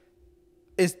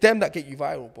 It's them that get you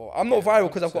viral, bro. I'm not viral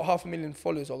because I've got 500,000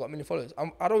 followers or I've got 1 million followers.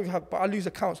 I don't even have, but I lose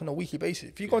accounts on a weekly basis.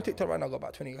 If you go on TikTok right now, I've got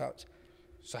about 20 accounts.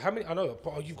 So how many? I know,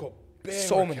 but you've got bare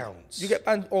So many. accounts. You get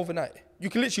banned overnight. You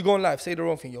can literally go on live, say the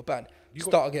wrong thing, you're banned. You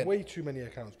Start got again. way too many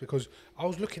accounts because I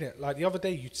was looking at, like, the other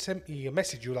day you sent me a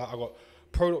message. You were like, I got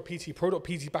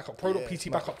PRO.PT back up, PRO.PT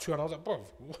back up 2, and I was like, bro,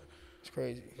 It's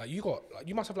crazy. like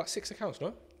you must have like 6 accounts,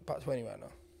 no? About 20 right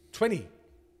now. 20.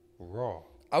 Raw.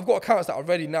 I've got accounts that are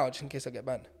ready now just in case I get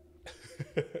banned.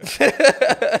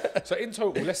 So in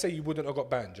total, let's say you wouldn't have got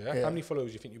banned, yeah? Yeah. How many followers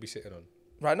do you think you'd be sitting on?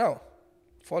 Right now,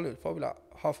 followers, probably like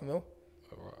 500,000.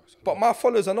 Oh, right, so But my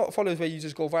followers are not followers where you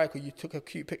just go viral, you took a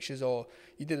cute pictures or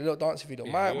you did a little dancing video.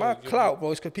 Yeah, my clout,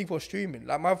 bro, is because people are streaming.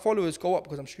 Like my followers go up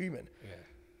because I'm streaming. yeah.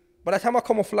 By the time I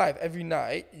come off live every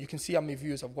night, you can see how many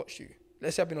viewers I've watched you.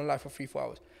 Let's say I've been on live for 3-4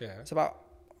 hours. Yeah. It's about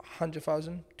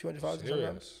 100,000, 200,000 sometimes.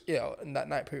 Serious? Yeah, in that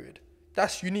night period.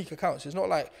 That's unique accounts. It's not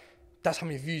like that's how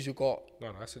many views you got.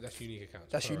 No, that's unique accounts.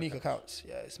 That's Per unique account. accounts.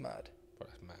 Yeah, it's mad. Bro,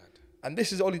 that's mad. And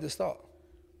this is only the start.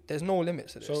 There's no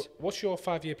limits to this. So what's your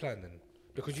 5-year plan then?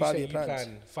 Because you 5 say year you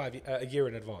plans. plan a year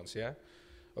in advance, yeah?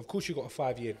 Of course you got a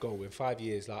 5-year goal. In 5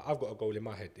 years, like I've got a goal in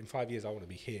my head. In 5 years I want to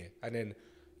be here. And then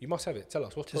you must have it. Tell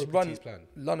us, what's just PRO.PT's plan?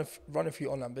 run a few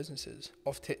online businesses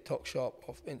off TikTok shop,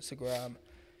 off Instagram.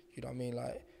 You know what I mean?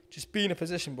 Like, just be in a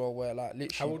position, bro, where like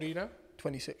literally. How old are you now?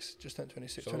 26, just turned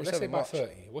 26. So 27 let's say by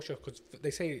March. 30. What's your? Because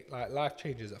they say like life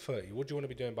changes at 30. What do you want to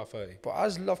be doing by 30? But I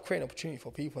just love creating opportunity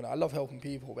for people, and I love helping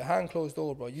people. Behind closed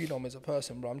doors, bro, you know me as a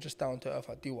person, bro. I'm just down to earth.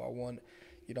 I do what I want.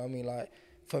 You know what I mean? Like,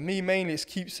 for me, mainly, it's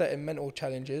keep setting mental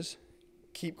challenges,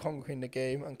 keep conquering the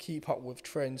game, and keep up with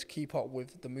trends, keep up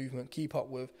with the movement, keep up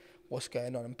with what's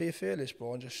going on, and be fearless,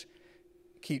 bro, and just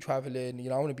keep traveling. You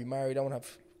know, I want to be married. I want to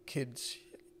have kids.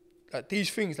 Like,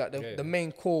 these things, like the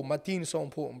main core. My deen is so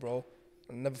important, bro.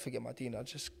 I'll never forget my deen. I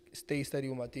just stay steady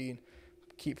with my deen.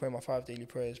 Keep praying my 5 daily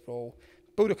prayers, bro.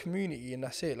 build a community, and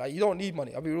that's it. Like, you don't need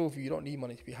money. I'll be real with you. You don't need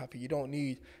money to be happy. You don't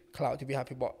need clout to be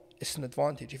happy, but it's an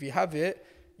advantage. If you have it,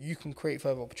 you can create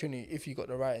further opportunity if you got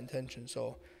the right intention.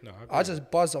 So No, I just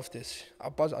buzz off this.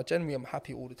 I generally am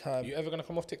happy all the time. You ever gonna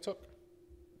come off TikTok?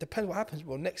 Depends what happens,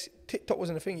 bro. Next, TikTok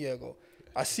wasn't a thing a year ago.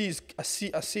 I seized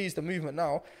the movement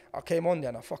now. I came on there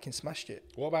and I fucking smashed it.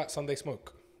 What about Sunday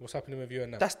Smoke? What's happening with you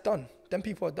and that? That's done. Them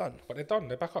people are done. But they're done.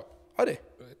 They're back up. Are they?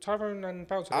 Tyrone and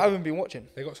Bouncer. I haven't been watching.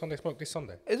 They got Sunday Smoke this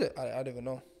Sunday. Is it? I don't even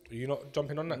know. Are you not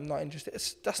jumping on that? I'm not interested.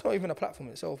 That's not even a platform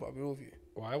itself. I'll be real with you.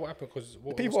 Why? What happened? Because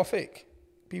People are fake.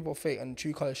 People are fake, and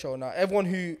True Colours show now. Everyone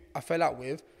who I fell out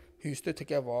with, who stood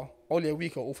together, only a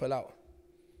week ago all fell out.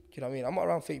 Do you know what I mean? I'm not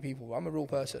around fake people. I'm a real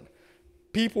person.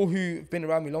 People who've been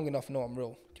around me long enough know I'm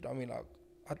real. Do you know what I mean? Like,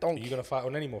 I don't. Are you gonna fight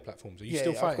on any more platforms? Are you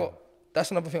still I've fighting?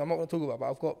 that's another thing I'm not gonna talk about. But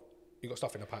I've got. You got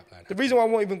stuff in the pipeline. The reason why I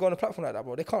won't even go on a platform like that,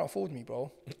 bro, they can't afford me,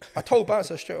 bro. I told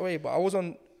Bouncer straight away, but I was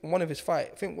on one of his fight.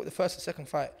 I think the first and second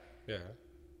fight. Yeah.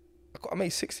 I made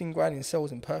 16 grand in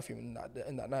sales in perfume in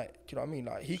that night. Do you know what I mean?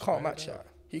 Like, he can't match that.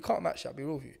 He can't match that. I'll be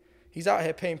real with you. He's out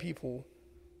here paying people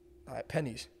like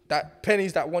pennies.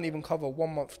 Pennies that won't even cover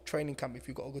 1 month training camp if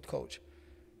you've got a good coach.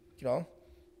 You know?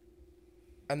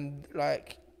 And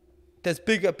like, there's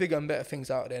bigger and better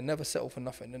things out there. Never settle for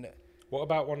nothing, innit? What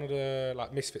about one of the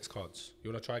like Misfits cards?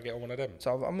 You wanna try and get on one of them?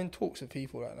 So I'm in talks with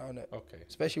people right now, innit? Okay.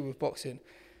 Especially with boxing.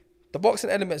 The boxing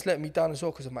element's let me down as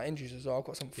well because of my injuries as well. I've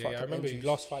got some fucking I remember injuries. you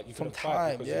last fight. You from couldn't fight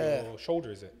time, because yeah. of your shoulder,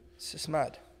 is it? It's just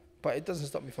mad. But it doesn't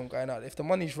stop me from going out. If the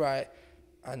money's right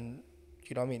and,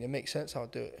 you know what I mean, it makes sense, I'll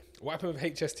do it. What happened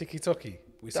with HS Tiki Toki?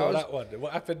 We saw that one.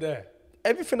 What happened there?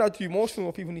 Everything I do, most of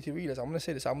what people need to realise, I'm going to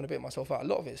say this, I'm going to bait myself out. A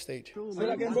lot of it is stage. Say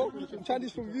that again, bro. I'm trying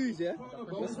this from views, yeah?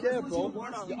 You're scared, bro.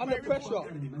 You're under pressure.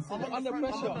 I'm under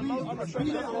pressure. Under pressure.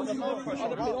 You don't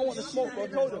want the smoke, bro.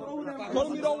 Tell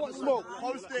them you don't want smoke.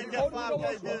 Post it and get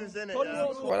 5K views,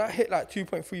 innit? Well, that hit like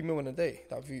 2.3 million a day,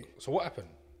 that view. So what happened?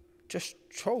 Just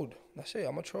trolled. That's it.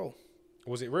 I'm a troll.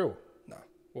 Was it real? Nah.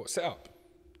 What, set up?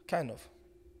 Kind of.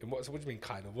 What do you mean,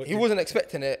 kind of? He wasn't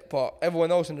expecting it, but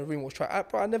everyone else in the room was trying.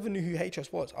 Bro, I never knew who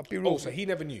HS was. I'll be real. Oh, so he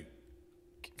never knew?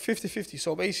 50-50.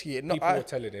 So basically, People were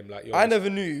telling him, like, I never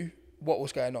knew what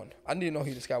was going on. I didn't know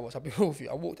who this guy was. I'll be real with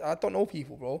you. I don't know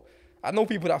people, bro. I know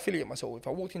people that I affiliate myself with. I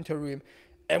walked into a room,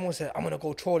 everyone said, I'm going to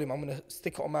go troll him. I'm going to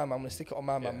stick it on my man. I'm going to stick it on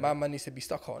my man. My man needs to be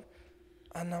stuck on.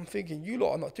 And I'm thinking, you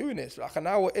lot are not doing this. Like, an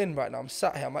hour in right now, I'm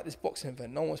sat here. I'm at this boxing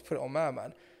event. No one's put it on my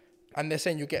man. And they're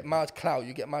saying, you get mad clout.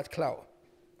 You get mad clout.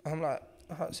 I'm like,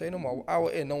 I can't say no more. Hour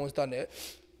in, no one's done it.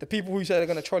 The people who said they're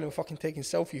going to troll him fucking taking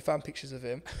selfie fan pictures of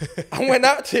him. I went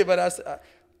up to him and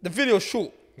the video's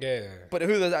short. Yeah. But the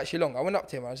video's actually long. I went up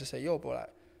to him and I just said, yo, bro, like,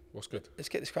 what's good? let's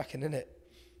get this cracking, innit?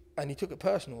 And he took it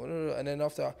personal. And then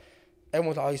after,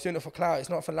 everyone's like, oh, he's doing it for clout. It's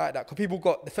nothing like that. Because people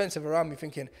got defensive around me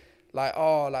thinking, like,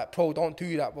 oh, like, Pro, don't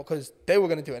do that. Because they were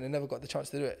going to do it and they never got the chance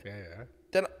to do it. Yeah.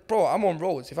 Then, bro, I'm on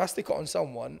roads. If I stick it on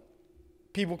someone,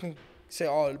 people can say,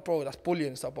 oh, bro, that's bullying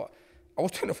and stuff. But I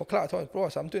was doing it for clout. I told him, bro, I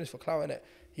said, I'm doing this for clout, innit?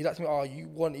 He's like to me, oh, you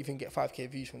won't even get 5K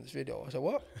views from this video. I said,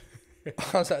 what?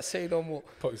 I was like, say no more.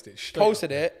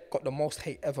 Posted it, got the most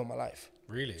hate ever in my life.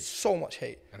 Really? So much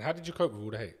hate. And how did you cope with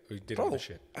all the hate? Or you did Bro, all the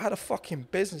shit? I had a fucking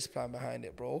business plan behind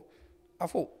it, bro. I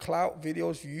thought clout,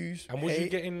 videos, views, And was hate, you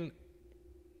getting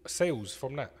sales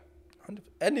from that?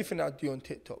 anything I do on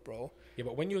TikTok, bro. Yeah,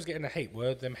 but when you was getting the hate,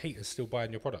 were them haters still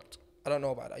buying your product? I don't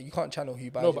know about that. You can't channel who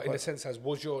you buy. No, but in the sense as,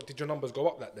 did your numbers go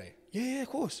up that day? Yeah, of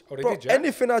course. Oh, they bro, did, yeah?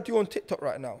 Anything I do on TikTok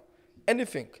right now,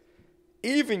 anything,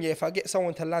 even if I get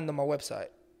someone to land on my website,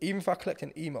 even if I collect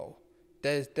an email,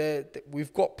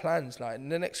 we've got plans. Like, in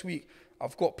the next week,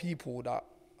 I've got people that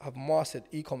have mastered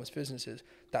e-commerce businesses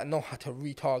that know how to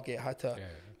retarget, how to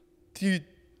do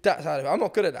that side of it. I'm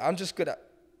not good at that. I'm just good at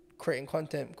creating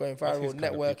content, going viral,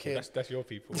 networking. That's your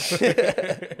people.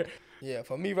 Yeah,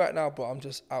 for me right now, bro, I'm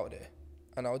just out there.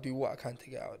 And I'll do what I can to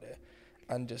get out there.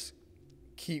 And just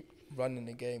keep running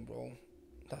the game, bro.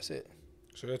 That's it.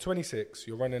 So you're 26,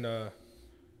 you're running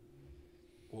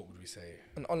what would we say?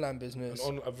 An online business.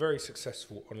 A very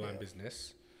successful online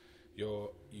business. You've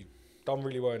done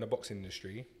really well in the boxing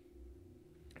industry.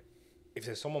 If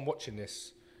there's someone watching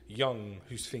this young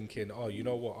who's thinking, oh, you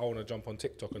know what, I want to jump on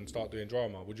TikTok and start doing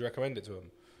drama, would you recommend it to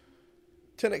them?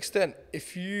 To an extent,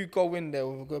 if you go in there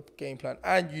with a good game plan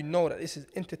and you know that this is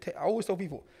entertainment, I always tell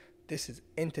people, this is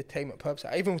entertainment purpose.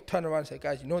 I even turn around and say,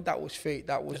 guys, you know that was fake,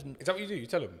 that wasn't. Is that what you do? You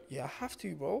tell them? Yeah, I have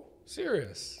to, bro.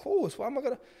 Serious? Of course. Why am I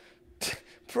going to?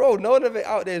 Bro, none of it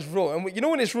out there is real. And you know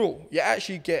when it's real, you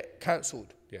actually get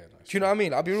cancelled. Yeah, nice. Do you know what I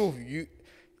mean? I'll be real with you.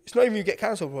 It's not even you get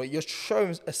cancelled, bro. You're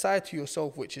showing a side to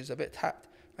yourself which is a bit tapped.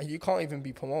 and you can't even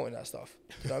be promoting that stuff.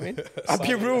 You know what I mean? I'll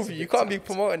be real with you. You can't be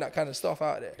promoting that kind of stuff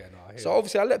out there. Yeah, no, I hear So that.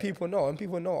 obviously I let people know, and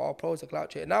people know our pros are clout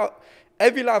chaser. Now,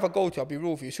 every live I go to, I'll be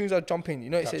real with you. As soon as I jump in,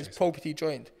 you know, it says PRO.PT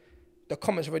joined. The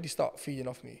comments already start feeding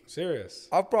off me. Serious?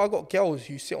 I got girls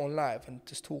who sit on live and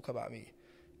just talk about me.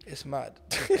 It's mad.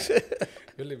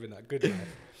 You're living that good life.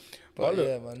 But look,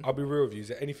 yeah, man. I'll be real with you. Is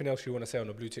there anything else you want to say on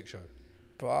the BlueTick show?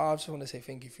 Bro, I just want to say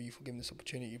thank you for giving this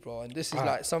opportunity, bro. And this is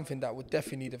like something that would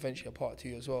definitely need eventually a part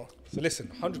 2 as well. So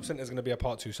listen, 100% there's going to be a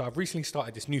part 2. So I've recently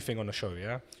started this new thing on the show,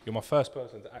 yeah? You're my first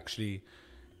person to actually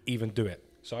even do it.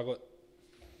 So I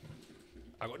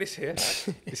got this here.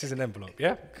 This is an envelope,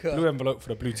 yeah? Cool. Blue envelope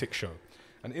for the BlueTick show.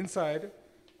 And inside,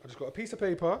 I just got a piece of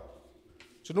paper.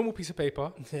 It's a normal piece of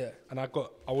paper. Yeah. And I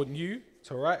want you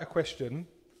to write a question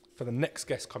for the next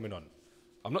guest coming on.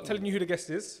 I'm not telling you who the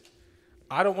guest is.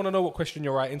 I don't want to know what question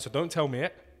you're writing, so don't tell me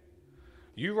it.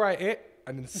 You write it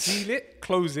and then seal it,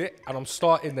 close it, and I'm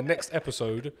starting the next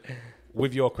episode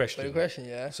with your question. The question,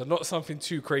 yeah. So not something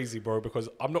too crazy, bro, because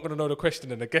I'm not going to know the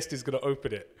question and the guest is going to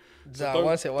open it. So Nah,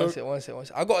 one sec.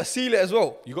 I got to seal it as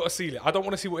well. You got to seal it. I don't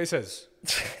want to see what it says.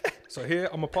 So here,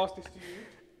 I'm going to pass this to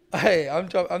you. Hey, I'm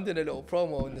doing a little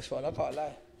promo on this one. I can't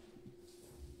lie.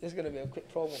 This is going to be a quick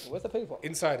promo. Where's the paper?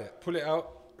 Inside it. Pull it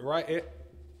out, write it,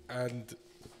 and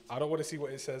I don't want to see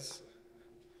what it says.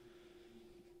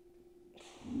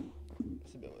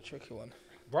 It's a bit of a tricky one.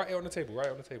 Write it on the table.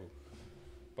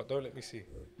 But don't let me see.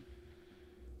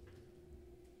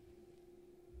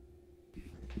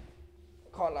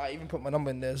 Can't lie, I even put my number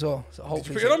in there as well. So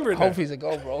hopefully, put your number in there? hopefully it's a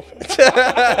goal, bro.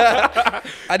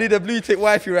 I need a BlueTick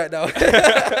wifey right now.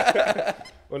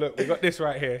 Well, look, we got this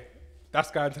right here.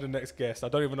 That's going to the next guest. I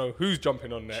don't even know who's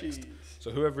jumping on next. Jeez.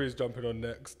 So whoever is jumping on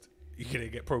next, you're going to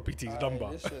get PRO.PT's number.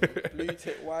 Listen,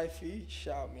 BlueTick wifey,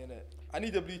 shout me in it. I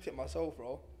need a BlueTick myself,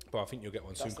 bro. But I think you'll get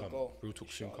one soon That's the come. goal. Real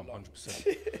talk soon come, Inshallah.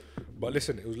 100%. But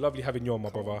listen, it was lovely having you on, my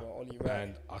brother. bro, Ollie, right.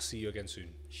 And I'll see you again soon.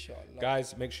 Inshallah.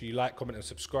 Guys, make sure you like, comment, and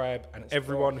subscribe. And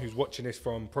everyone who's watching this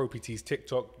from PRO.PT's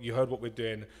TikTok, you heard what we're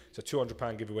doing. It's a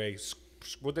 £200 giveaway.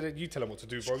 What did you tell them what to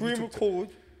do, bro? Screen record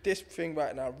this thing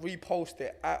right now. Repost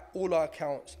it at all our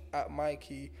accounts at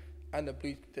Mikey and the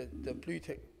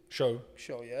BlueTick show,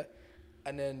 yeah.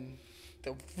 And then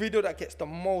the video that gets the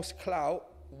most clout,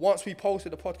 once we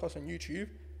posted the podcast on YouTube,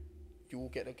 you will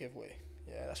get the giveaway.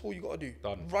 Yeah, that's all you gotta do.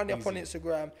 Done. Run it up on Easy.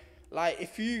 Instagram. Like,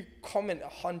 if you comment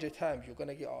 100 times, you're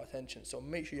gonna get our attention. So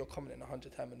make sure you're commenting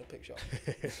 100 times in the picture.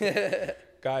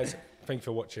 Guys, thank you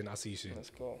for watching. I'll see you soon. Let's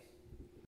go.